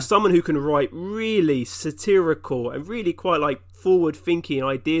you think someone who can write really satirical and really quite like forward-thinking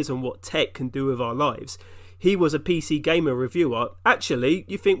ideas on what tech can do with our lives, he was a PC gamer reviewer. Actually,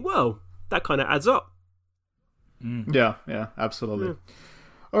 you think, well, that kind of adds up. Yeah, absolutely. Yeah.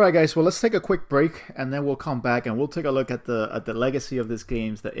 All right, guys. Well, let's take a quick break, and then we'll come back and we'll take a look at the legacy of these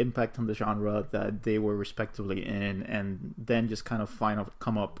games, the impact on the genre that they were respectively in, and then just kind of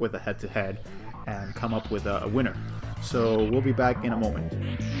come up with a head-to-head and come up with a winner. So we'll be back in a moment.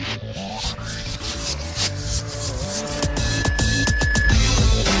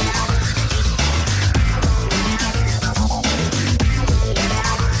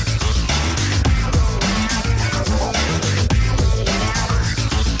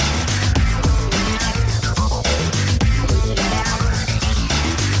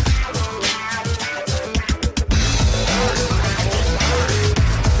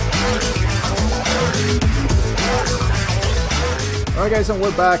 Alright guys, and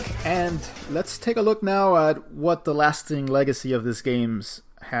we're back, and let's take a look now at what the lasting legacy of these games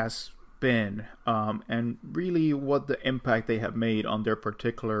has been, and really what the impact they have made on their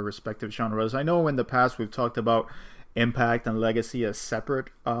particular respective genres. I know in the past we've talked about impact and legacy as separate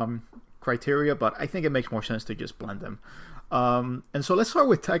criteria, but I think it makes more sense to just blend them. And so let's start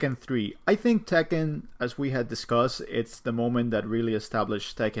with Tekken 3. I think Tekken, as we had discussed, it's the moment that really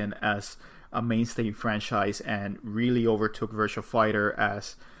established Tekken as a mainstay franchise and really overtook Virtua Fighter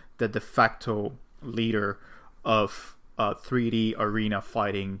as the de facto leader of 3D arena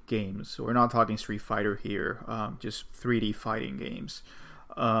fighting games. So we're not talking Street Fighter here, just 3D fighting games.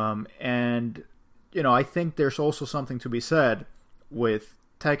 And I think there's also something to be said with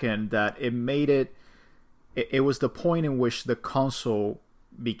Tekken that it made it was the point in which the console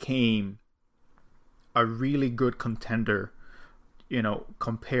became a really good contender,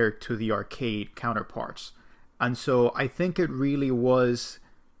 compared to the arcade counterparts. And so I think it really was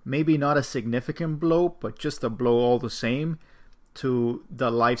maybe not a significant blow, but just a blow all the same to the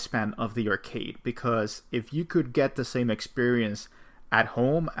lifespan of the arcade. Because if you could get the same experience at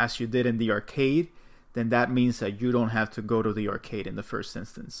home as you did in the arcade, then that means that you don't have to go to the arcade in the first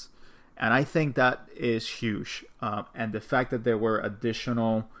instance. And I think that is huge. And the fact that there were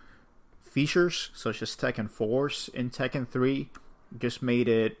additional features, such as Tekken Force in Tekken 3, just made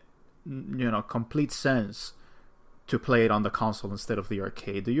it, complete sense to play it on the console instead of the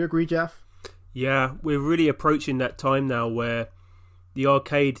arcade. Do you agree, Jeff? Yeah, we're really approaching that time now where the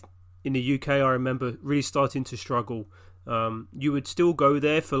arcade in the UK, I remember, really starting to struggle. You would still go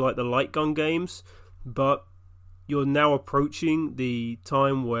there for like the light gun games, but you're now approaching the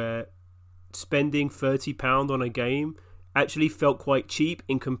time where spending £30 on a game actually felt quite cheap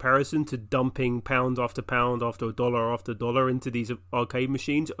in comparison to dumping pound after dollar into these arcade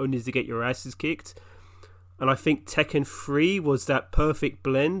machines only to get your asses kicked. And I think Tekken 3 was that perfect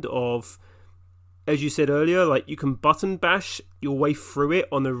blend of, as you said earlier, like you can button bash your way through it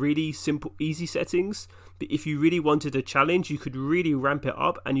on the really simple, easy settings. But if you really wanted a challenge, you could really ramp it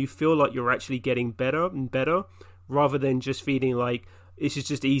up and you feel like you're actually getting better and better rather than just feeling like this is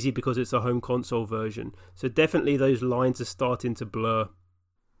just easy because it's a home console version. So definitely those lines are starting to blur.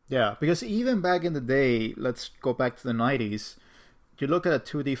 Yeah, because even back in the day, let's go back to the 90s, you look at a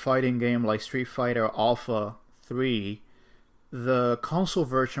 2D fighting game like Street Fighter Alpha 3, the console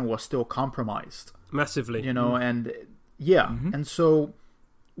version was still compromised. Massively. And yeah. And so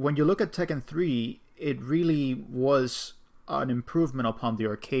when you look at Tekken 3, it really was an improvement upon the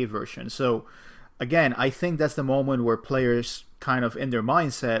arcade version. So again, I think that's the moment where players kind of in their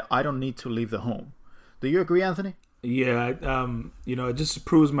mindset, I don't need to leave the home. Do you agree, Anthony? Yeah, it just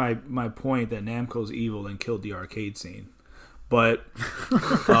proves my point that Namco's evil and killed the arcade scene. But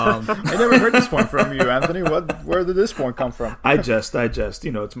I never heard this point from you, Anthony. Where did this point come from? I just, it's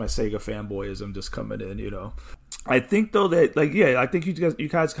my Sega fanboyism just coming in, I think though that I think you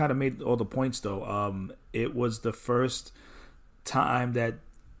guys kind of made all the points though. It was the first time that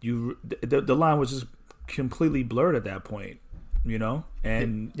the line was just completely blurred at that point,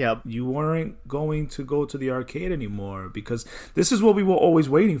 and you weren't going to go to the arcade anymore because this is what we were always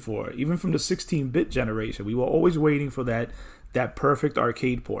waiting for. Even from the 16-bit generation, we were always waiting for that perfect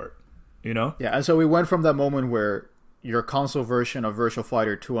arcade port, Yeah, and so we went from that moment where your console version of Virtua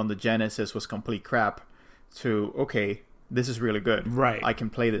Fighter 2 on the Genesis was complete crap to, okay, this is really good. Right. I can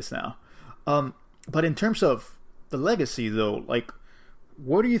play this now. But in terms of the legacy, though,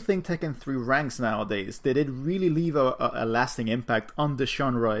 where do you think Tekken 3 ranks nowadays? Did it really leave a lasting impact on the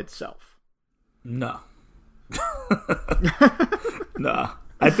genre itself? No. No.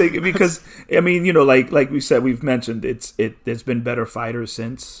 I think because like we said, we've mentioned there's been better fighters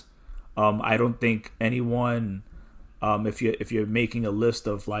since. I don't think anyone, if you're making a list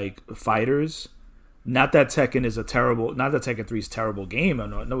of like fighters, not that Tekken 3 is a terrible game.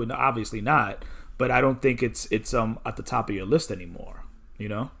 No, obviously not. But I don't think it's at the top of your list anymore.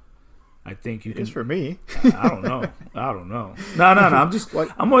 I think you can. It's for me. I don't know. No. I'm just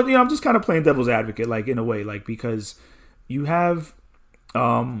kind of playing devil's advocate, like in a way, like because you have.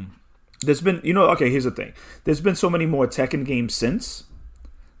 There's been, okay, here's the thing. There's been so many more Tekken games since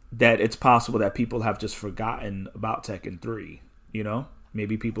that it's possible that people have just forgotten about Tekken 3,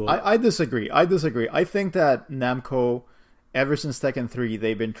 Maybe people... I disagree. I think that Namco, ever since Tekken 3,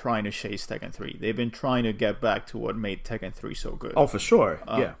 they've been trying to chase Tekken 3. They've been trying to get back to what made Tekken 3 so good. Oh, for sure.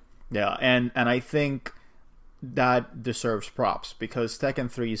 Yeah. Yeah, and I think that deserves props because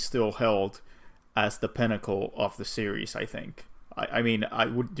Tekken 3 is still held as the pinnacle of the series, I think.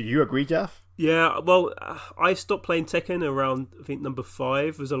 Do you agree, Jeff? Yeah, well, I stopped playing Tekken around, I think, number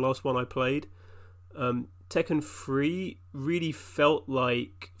 5 was the last one I played. Tekken 3 really felt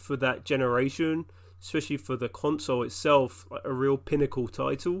like, for that generation, especially for the console itself, like a real pinnacle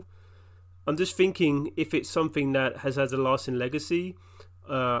title. I'm just thinking if it's something that has had a lasting legacy,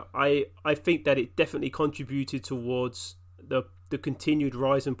 I think that it definitely contributed towards the continued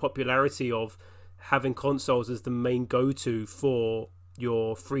rise in popularity of having consoles as the main go-to for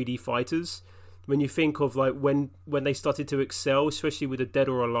your 3D fighters. When you think of like when they started to excel, especially with the Dead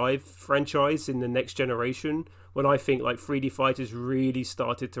or Alive franchise in the next generation, when I think like 3D fighters really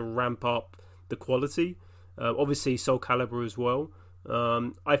started to ramp up the quality, obviously Soul Calibur as well,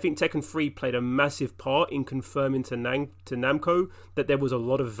 I think Tekken 3 played a massive part in confirming to Namco that there was a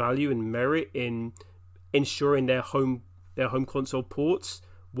lot of value and merit in ensuring their home console ports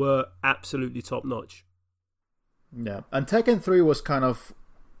were absolutely top notch. Yeah, and Tekken 3 was kind of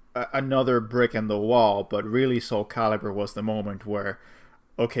another brick in the wall, but really Soul Calibur was the moment where,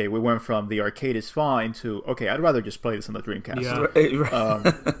 okay, we went from the arcade is fine to, okay, I'd rather just play this on the Dreamcast.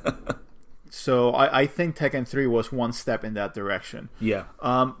 Yeah. So I think Tekken 3 was one step in that direction. Yeah.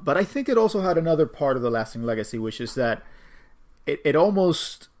 But I think it also had another part of the lasting legacy, which is that it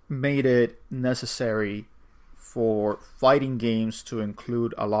almost made it necessary for fighting games to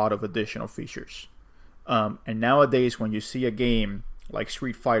include a lot of additional features. And nowadays, when you see a game like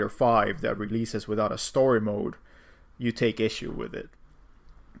Street Fighter V that releases without a story mode, you take issue with it.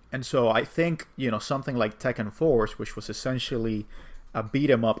 And so I think, something like Tekken Force, which was essentially a beat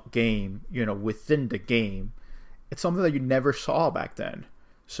 'em up game, within the game, it's something that you never saw back then.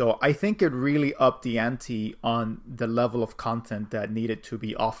 So I think it really upped the ante on the level of content that needed to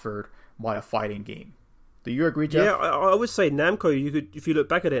be offered by a fighting game. Do you agree, Jeff? Yeah, I would say Namco, if you look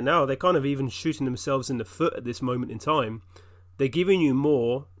back at it now, they're kind of even shooting themselves in the foot at this moment in time. They're giving you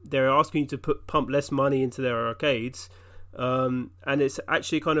more. They're asking you to pump less money into their arcades, and it's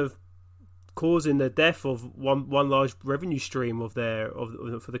actually kind of causing the death of one large revenue stream for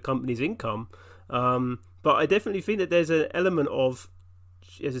the company's income. But I definitely think that there's an element of,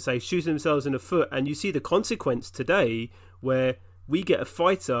 as I say, shooting themselves in the foot, and you see the consequence today where we get a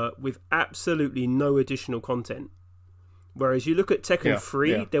fighter with absolutely no additional content. Whereas you look at Tekken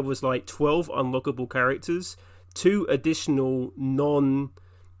 3, there was like 12 unlockable characters, 2 additional non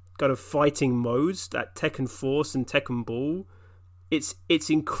kind of fighting modes, that Tekken Force and Tekken Ball. It's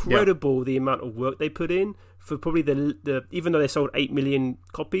incredible the amount of work they put in for probably the even though they sold 8 million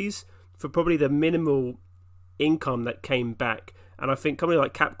copies, for probably the minimal income that came back. And I think companies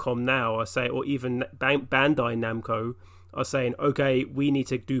like Capcom now are saying, or even Bandai Namco are saying, okay, we need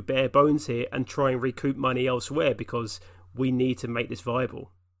to do bare bones here and try and recoup money elsewhere because we need to make this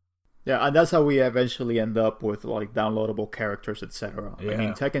viable. Yeah, and that's how we eventually end up with like downloadable characters, etc. Yeah. I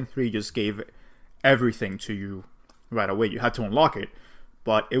mean, Tekken 3 just gave everything to you right away. You had to unlock it,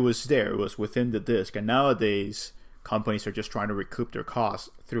 but it was there. It was within the disc. And nowadays, companies are just trying to recoup their costs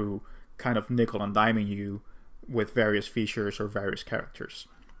through kind of nickel and diming you with various features or various characters.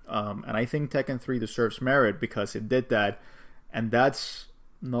 And I think Tekken 3 deserves merit because it did that, and that's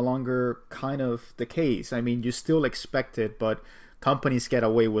no longer kind of the case. I mean, you still expect it, but companies get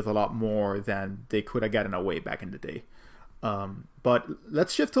away with a lot more than they could have gotten away back in the day. But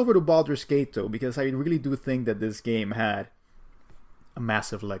let's shift over to Baldur's Gate, though, because I really do think that this game had a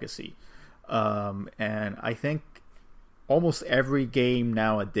massive legacy. And I think almost every game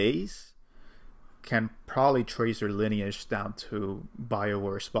nowadays can probably trace their lineage down to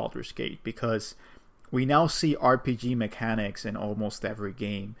BioWare's Baldur's Gate, because we now see RPG mechanics in almost every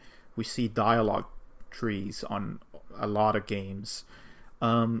game. We see dialogue trees on a lot of games.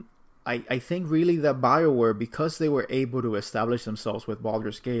 I think really that BioWare, because they were able to establish themselves with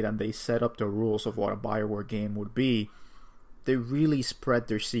Baldur's Gate and they set up the rules of what a BioWare game would be, they really spread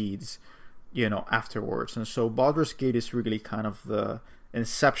their seeds, afterwards. And so Baldur's Gate is really kind of the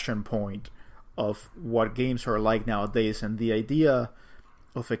inception point of what games are like nowadays, and the idea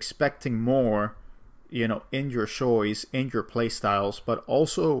of expecting more, in your choice, in your play styles, but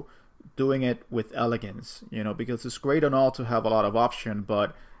also doing it with elegance, because it's great and all to have a lot of option,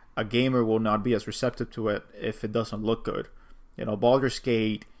 but a gamer will not be as receptive to it if it doesn't look good. Baldur's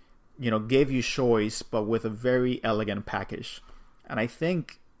Gate, gave you choice, but with a very elegant package. And I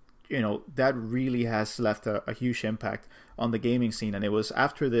think, that really has left a huge impact on the gaming scene. And it was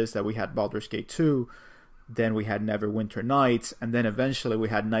after this that we had Baldur's Gate 2, then we had Neverwinter Nights, and then eventually we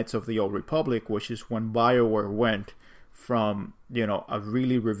had Knights of the Old Republic, which is when BioWare went from, a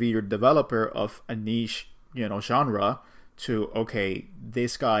really revered developer of a niche, genre to, okay,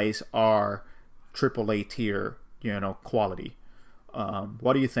 these guys are AAA tier, quality.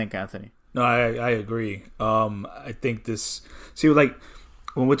 What do you think, Anthony? No, I agree. I think this... See, like,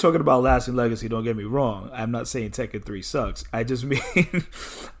 when we're talking about lasting legacy, don't get me wrong. I'm not saying Tekken 3 sucks. I just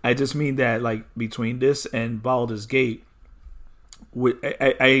mean that, like, between this and Baldur's Gate,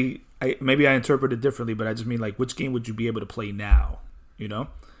 I maybe I interpret it differently, but I just mean, like, which game would you be able to play now?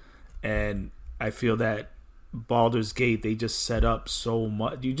 And I feel that Baldur's Gate, they just set up so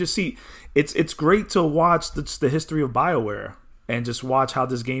much. You just see, it's great to watch the history of BioWare and just watch how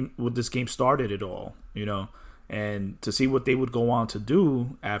this game started it all, and to see what they would go on to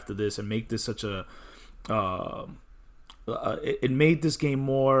do after this and make this such a it made this game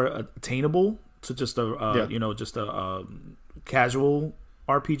more attainable to just a just a casual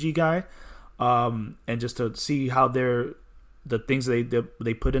RPG guy, and just to see how the things they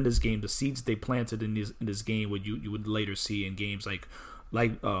put in this game, the seeds they planted in this game, what you would later see in games like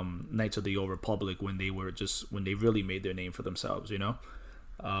Knights of the Old Republic, when they really made their name for themselves,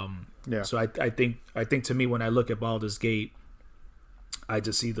 So I think to me, when I look at Baldur's Gate, I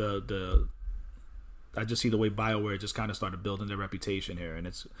just see the way BioWare just kind of started building their reputation here, and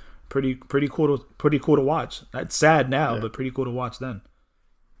it's pretty cool to watch. It's sad now, but pretty cool to watch then.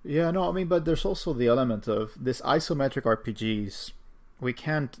 Yeah, no, I mean, but there's also the element of this isometric RPGs. We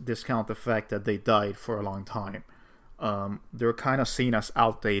can't discount the fact that they died for a long time. They're kind of seen as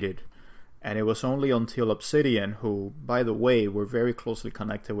outdated, and it was only until Obsidian, who, by the way, were very closely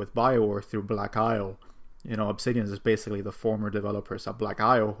connected with BioWare through Black Isle. Obsidian is basically the former developers at Black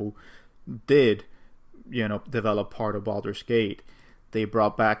Isle who did, develop part of Baldur's Gate. They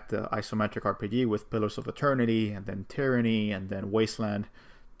brought back the isometric RPG with Pillars of Eternity, and then Tyranny, and then Wasteland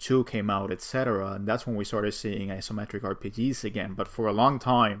 2 came out, etc. And that's when we started seeing isometric RPGs again. But for a long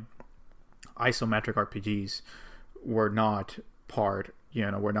time, isometric RPGs were not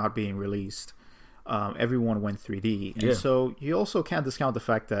were not being released. Everyone went 3D. And so you also can't discount the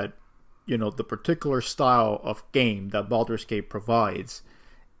fact that, the particular style of game that Baldur's Gate provides,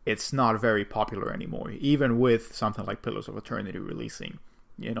 it's not very popular anymore, even with something like Pillars of Eternity releasing.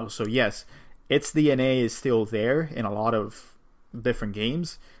 So yes, its DNA is still there in a lot of different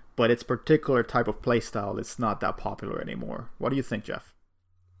games, but its particular type of playstyle, it's not that popular anymore. What do you think, Jeff?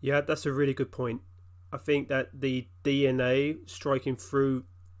 Yeah, that's a really good point. I think that the DNA striking through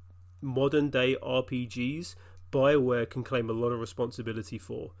modern day RPGs, BioWare can claim a lot of responsibility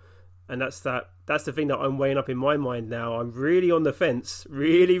for. And that's the thing that I'm weighing up in my mind now. I'm really on the fence,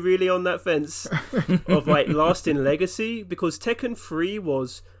 really on that fence of like lasting legacy, because Tekken 3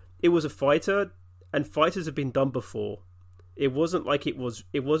 was a fighter, and fighters have been done before. It wasn't like it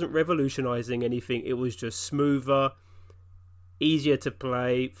wasn't revolutionizing anything. It was just smoother, easier to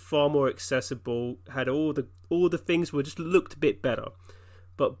play, far more accessible, had all the things were just looked a bit better.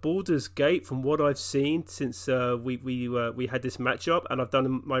 But Baldur's Gate, from what I've seen since we had this matchup, and I've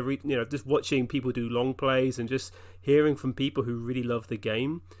done my just watching people do long plays and just hearing from people who really love the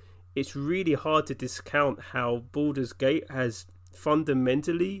game, it's really hard to discount how Baldur's Gate has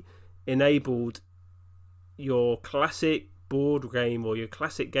fundamentally enabled your classic board game or your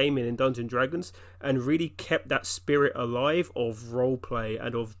classic gaming in Dungeons & Dragons, and really kept that spirit alive of roleplay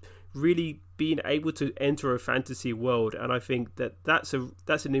and of really being able to enter a fantasy world. And I think that's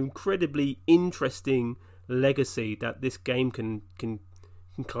an incredibly interesting legacy that this game can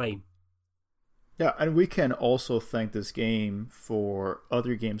claim. Yeah, and we can also thank this game for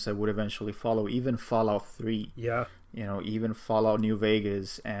other games that would eventually follow, even Fallout 3. Yeah. Even Fallout New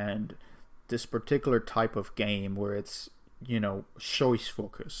Vegas, and this particular type of game where it's, choice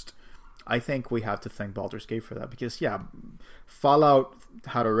focused. I think we have to thank Baldur's Gate for that, because Fallout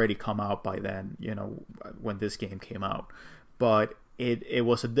had already come out by then, when this game came out, but it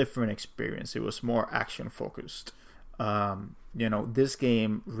was a different experience. It was more action focused. This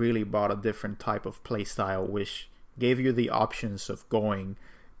game really brought a different type of play style, which gave you the options of going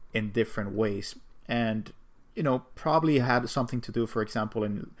in different ways, and probably had something to do, for example,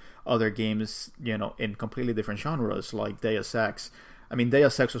 in other games, in completely different genres like Deus Ex. I mean,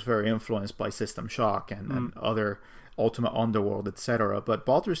 Deus Ex was very influenced by System Shock and other Ultimate Underworld, etc. But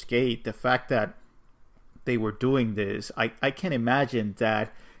Baldur's Gate, the fact that they were doing this, I can imagine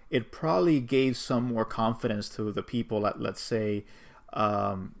that it probably gave some more confidence to the people at, let's say,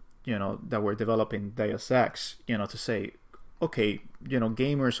 that were developing Deus Ex, to say, okay,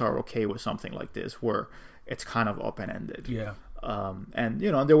 gamers are okay with something like this, where it's kind of open-ended. Yeah. And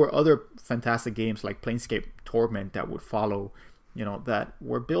there were other fantastic games like Planescape Torment that would follow, that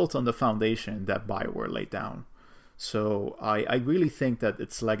were built on the foundation that BioWare laid down. So I really think that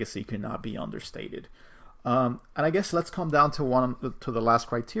its legacy could not be understated. And I guess let's come down to the last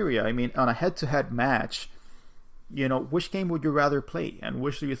criteria. I mean, on a head-to-head match, which game would you rather play, and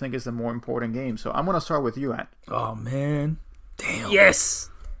which do you think is the more important game? So I'm going to start with you, Ant. Oh, man. Damn. Yes!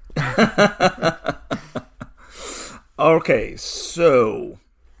 Okay, so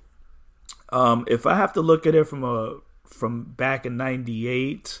if I have to look at it from back in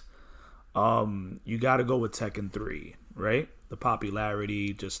 '98, you got to go with Tekken 3, right? The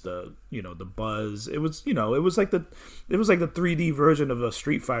popularity, just the the buzz. It was like the 3D version of a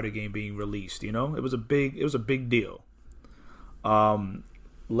Street Fighter game being released. It was a big deal.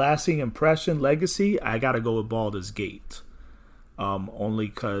 Lasting impression, legacy. I got to go with Baldur's Gate, only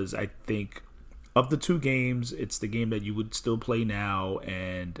because I think of the two games, it's the game that you would still play now,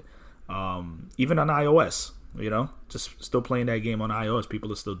 and Even on iOS, just still playing that game on iOS.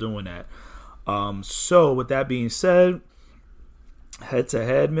 People are still doing that. So with that being said, head to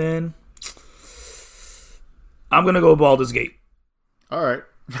head, man, I'm gonna go Baldur's Gate. All right.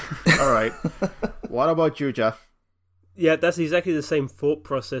 All right. What about you, Jeff? Yeah, that's exactly the same thought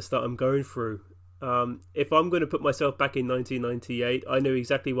process that I'm going through. If I'm going to put myself back in 1998, I knew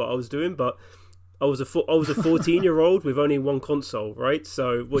exactly what I was doing, but I was a 14-year-old with only one console, right?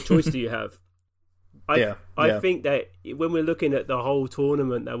 So what choice do you have? I think that when we're looking at the whole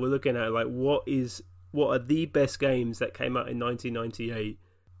tournament, that we're looking at like what are the best games that came out in 1998,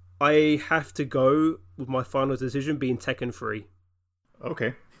 I have to go with my final decision being Tekken 3.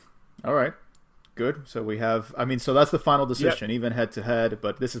 Okay. All right. Good. So we have, so that's the final decision, even head to head,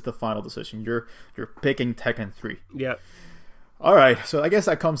 but this is the final decision. You're picking Tekken 3. Yeah. All right. So I guess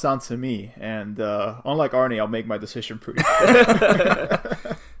that comes down to me, and unlike Arnie, I'll make my decision pretty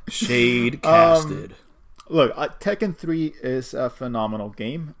Shade casted. Look, Tekken 3 is a phenomenal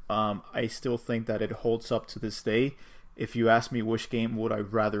game. I still think that it holds up to this day. If you ask me which game would I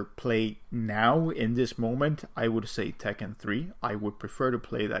rather play now in this moment, I would say Tekken 3. I would prefer to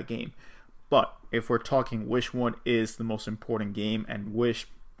play that game. But if we're talking which one is the most important game and which,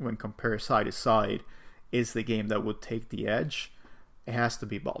 when compared side to side, is the game that would take the edge, it has to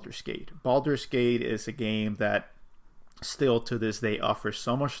be Baldur's Gate. Baldur's Gate is a game that still to this day offers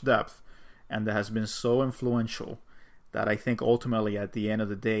so much depth and that has been so influential that I think ultimately at the end of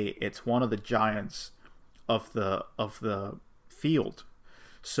the day, it's one of the giants of the field.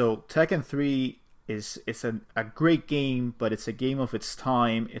 So Tekken 3 it's a great game, but it's a game of its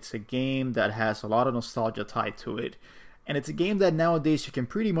time. It's a game that has a lot of nostalgia tied to it, and it's a game that nowadays you can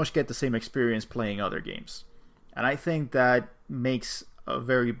pretty much get the same experience playing other games. And I think that makes a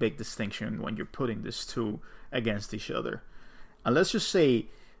very big distinction when you're putting these two against each other. And let's just say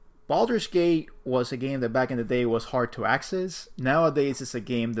Baldur's Gate was a game that back in the day was hard to access. Nowadays it's a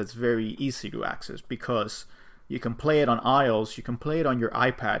game that's very easy to access because you can play it on iOS, you can play it on your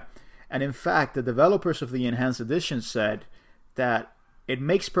iPad. And in fact, the developers of the Enhanced Edition said that it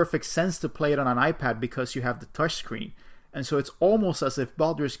makes perfect sense to play it on an iPad because you have the touchscreen. And so it's almost as if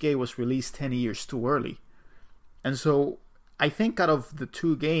Baldur's Gate was released 10 years too early. And so I think out of the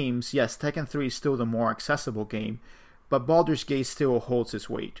two games, yes, Tekken 3 is still the more accessible game, but Baldur's Gate still holds its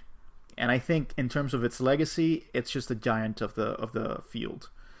weight. And I think in terms of its legacy, it's just a giant of the field.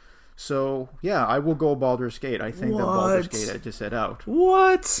 So, yeah, I will go Baldur's Gate. I think that Baldur's Gate I just said out.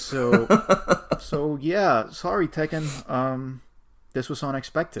 What? So yeah, sorry, Tekken. This was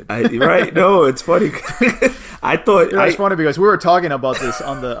unexpected. Right? No, it's funny. I thought... It's funny because we were talking about this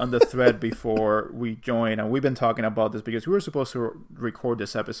on the thread before we joined, and we've been talking about this because we were supposed to record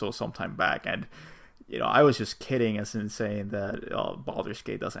this episode sometime back, and I was just kidding as in saying that Baldur's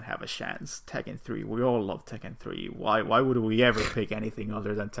Gate doesn't have a chance. Tekken 3, we all love Tekken 3. Why would we ever pick anything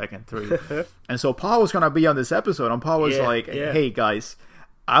other than Tekken 3? And so Paul was going to be on this episode, and Paul was hey guys,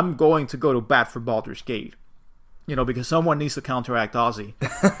 I'm going to go to bat for Baldur's Gate. Because someone needs to counteract Ozzy.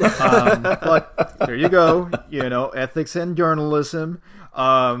 But there you go. Ethics and journalism.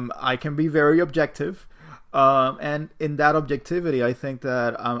 I can be very objective. And in that objectivity, I think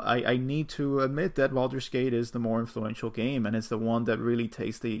that I need to admit that Baldur's Gate is the more influential game, and it's the one that really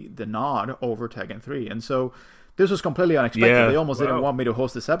takes the nod over Tekken 3. And so this was completely unexpected. Yeah, they almost didn't want me to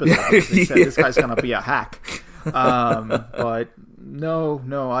host this episode because they said this guy's going to be a hack. But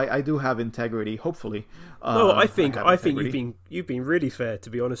no, I do have integrity, hopefully. No, I think you've been really fair,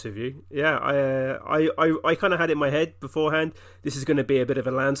 to be honest with you. Yeah, I kind of had it in my head beforehand. This is going to be a bit of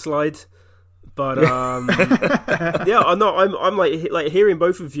a landslide. But yeah, I'm like hearing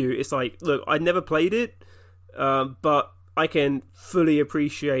both of you. It's like, look, I never played it, but I can fully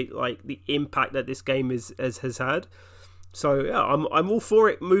appreciate like the impact that this game has had. So yeah, I'm all for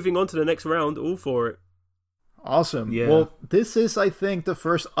it. Moving on to the next round, all for it. Awesome. Yeah. Well, this is, I think, the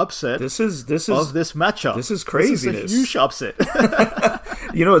first upset. This is of this matchup. This is craziness. This is a huge upset.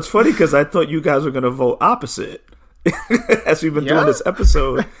 It's funny because I thought you guys were going to vote opposite. As we've been doing this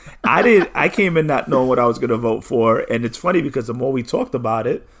episode, I came in not knowing what I was going to vote for, and it's funny because the more we talked about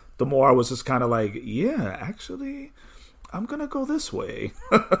it, the more I was just kind of like, yeah, actually, I'm going to go this way.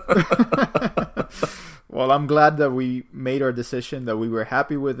 Well, I'm glad that we made our decision, that we were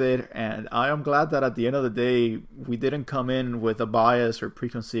happy with it, and I am glad that at the end of the day, we didn't come in with a bias or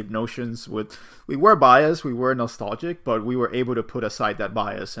preconceived notions. We were biased, we were nostalgic, but we were able to put aside that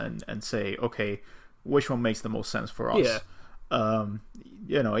bias and say, okay, which one makes the most sense for us? Yeah.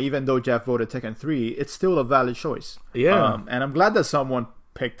 Even though Jeff voted Tekken 3, it's still a valid choice. Yeah. And I'm glad that someone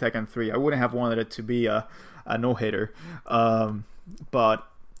picked Tekken 3. I wouldn't have wanted it to be a no-hitter. But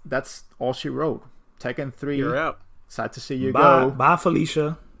that's all she wrote. Tekken 3. You're out. Sad to see you Bye, go. bye,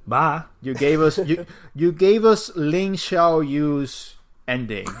 Felicia. Bye. You gave us you gave us Ling Xiaoyu's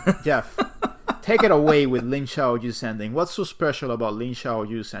ending. Jeff, take it away with Ling Xiaoyu's ending. What's so special about Ling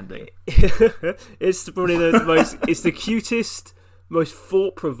Xiaoyu's ending? It's probably the most. It's the cutest, most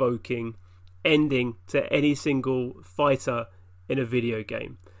thought-provoking ending to any single fighter in a video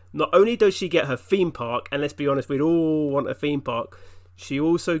game. Not only does she get her theme park, and let's be honest, we'd all want a theme park, she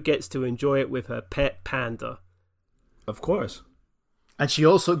also gets to enjoy it with her pet panda. Of course. And she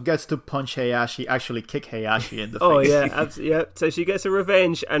also gets to punch Heihachi, actually kick Heihachi in the face. Oh yeah, absolutely. Yeah. So she gets a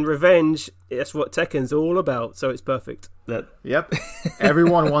revenge, and revenge, that's what Tekken's all about, so it's perfect. Yep.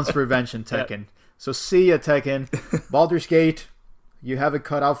 Everyone wants revenge in Tekken. Yep. So see ya, Tekken. Baldur's Gate, you have it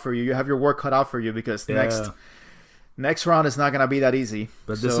cut out for you. You have your work cut out for you because next round is not going to be that easy.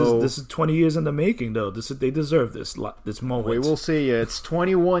 But this is 20 years in the making, though. They deserve this moment. We will see. It's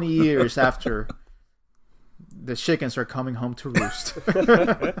 21 years after the chickens are coming home to roost.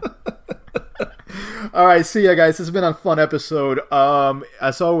 All right, see ya, guys. This has been a fun episode.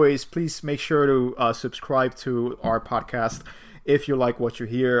 As always, please make sure to subscribe to our podcast if you like what you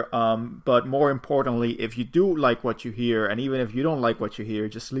hear. But more importantly, if you do like what you hear, and even if you don't like what you hear,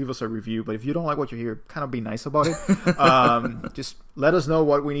 just leave us a review. But if you don't like what you hear, kind of be nice about it. Just let us know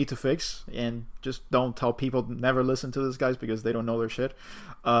what we need to fix, and just don't tell people never listen to this, guys, because they don't know their shit.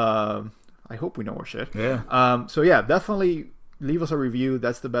 I hope we know our shit. Yeah. So yeah, definitely leave us a review.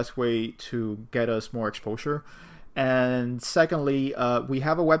 That's the best way to get us more exposure. And secondly, we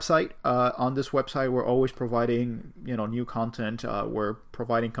have a website. On this website, we're always providing new content. We're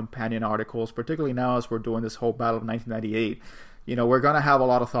providing companion articles, particularly now as we're doing this whole Battle of 1998. We're gonna have a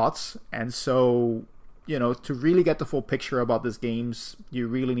lot of thoughts, and so to really get the full picture about these games, you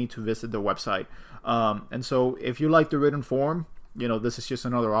really need to visit the website. And so if you like the written form, this is just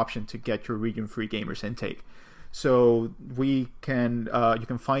another option to get your Region Free Gamers intake. So you can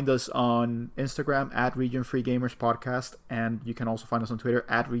find us on Instagram at Region Free Gamers Podcast, and you can also find us on Twitter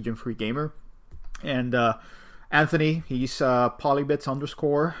at Region Free Gamer. And Anthony, he's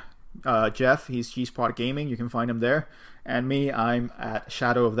Polybits _ Jeff, he's G-Spot Gaming. You can find him there. And me, I'm at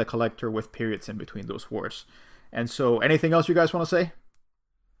Shadow of the Collector with periods in between those words. And so, anything else you guys want to say?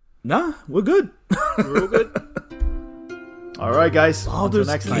 Nah, we're good. We're all good. All right, guys. Baldur's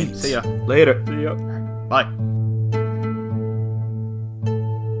Until next time. See ya. Later. See ya. Bye.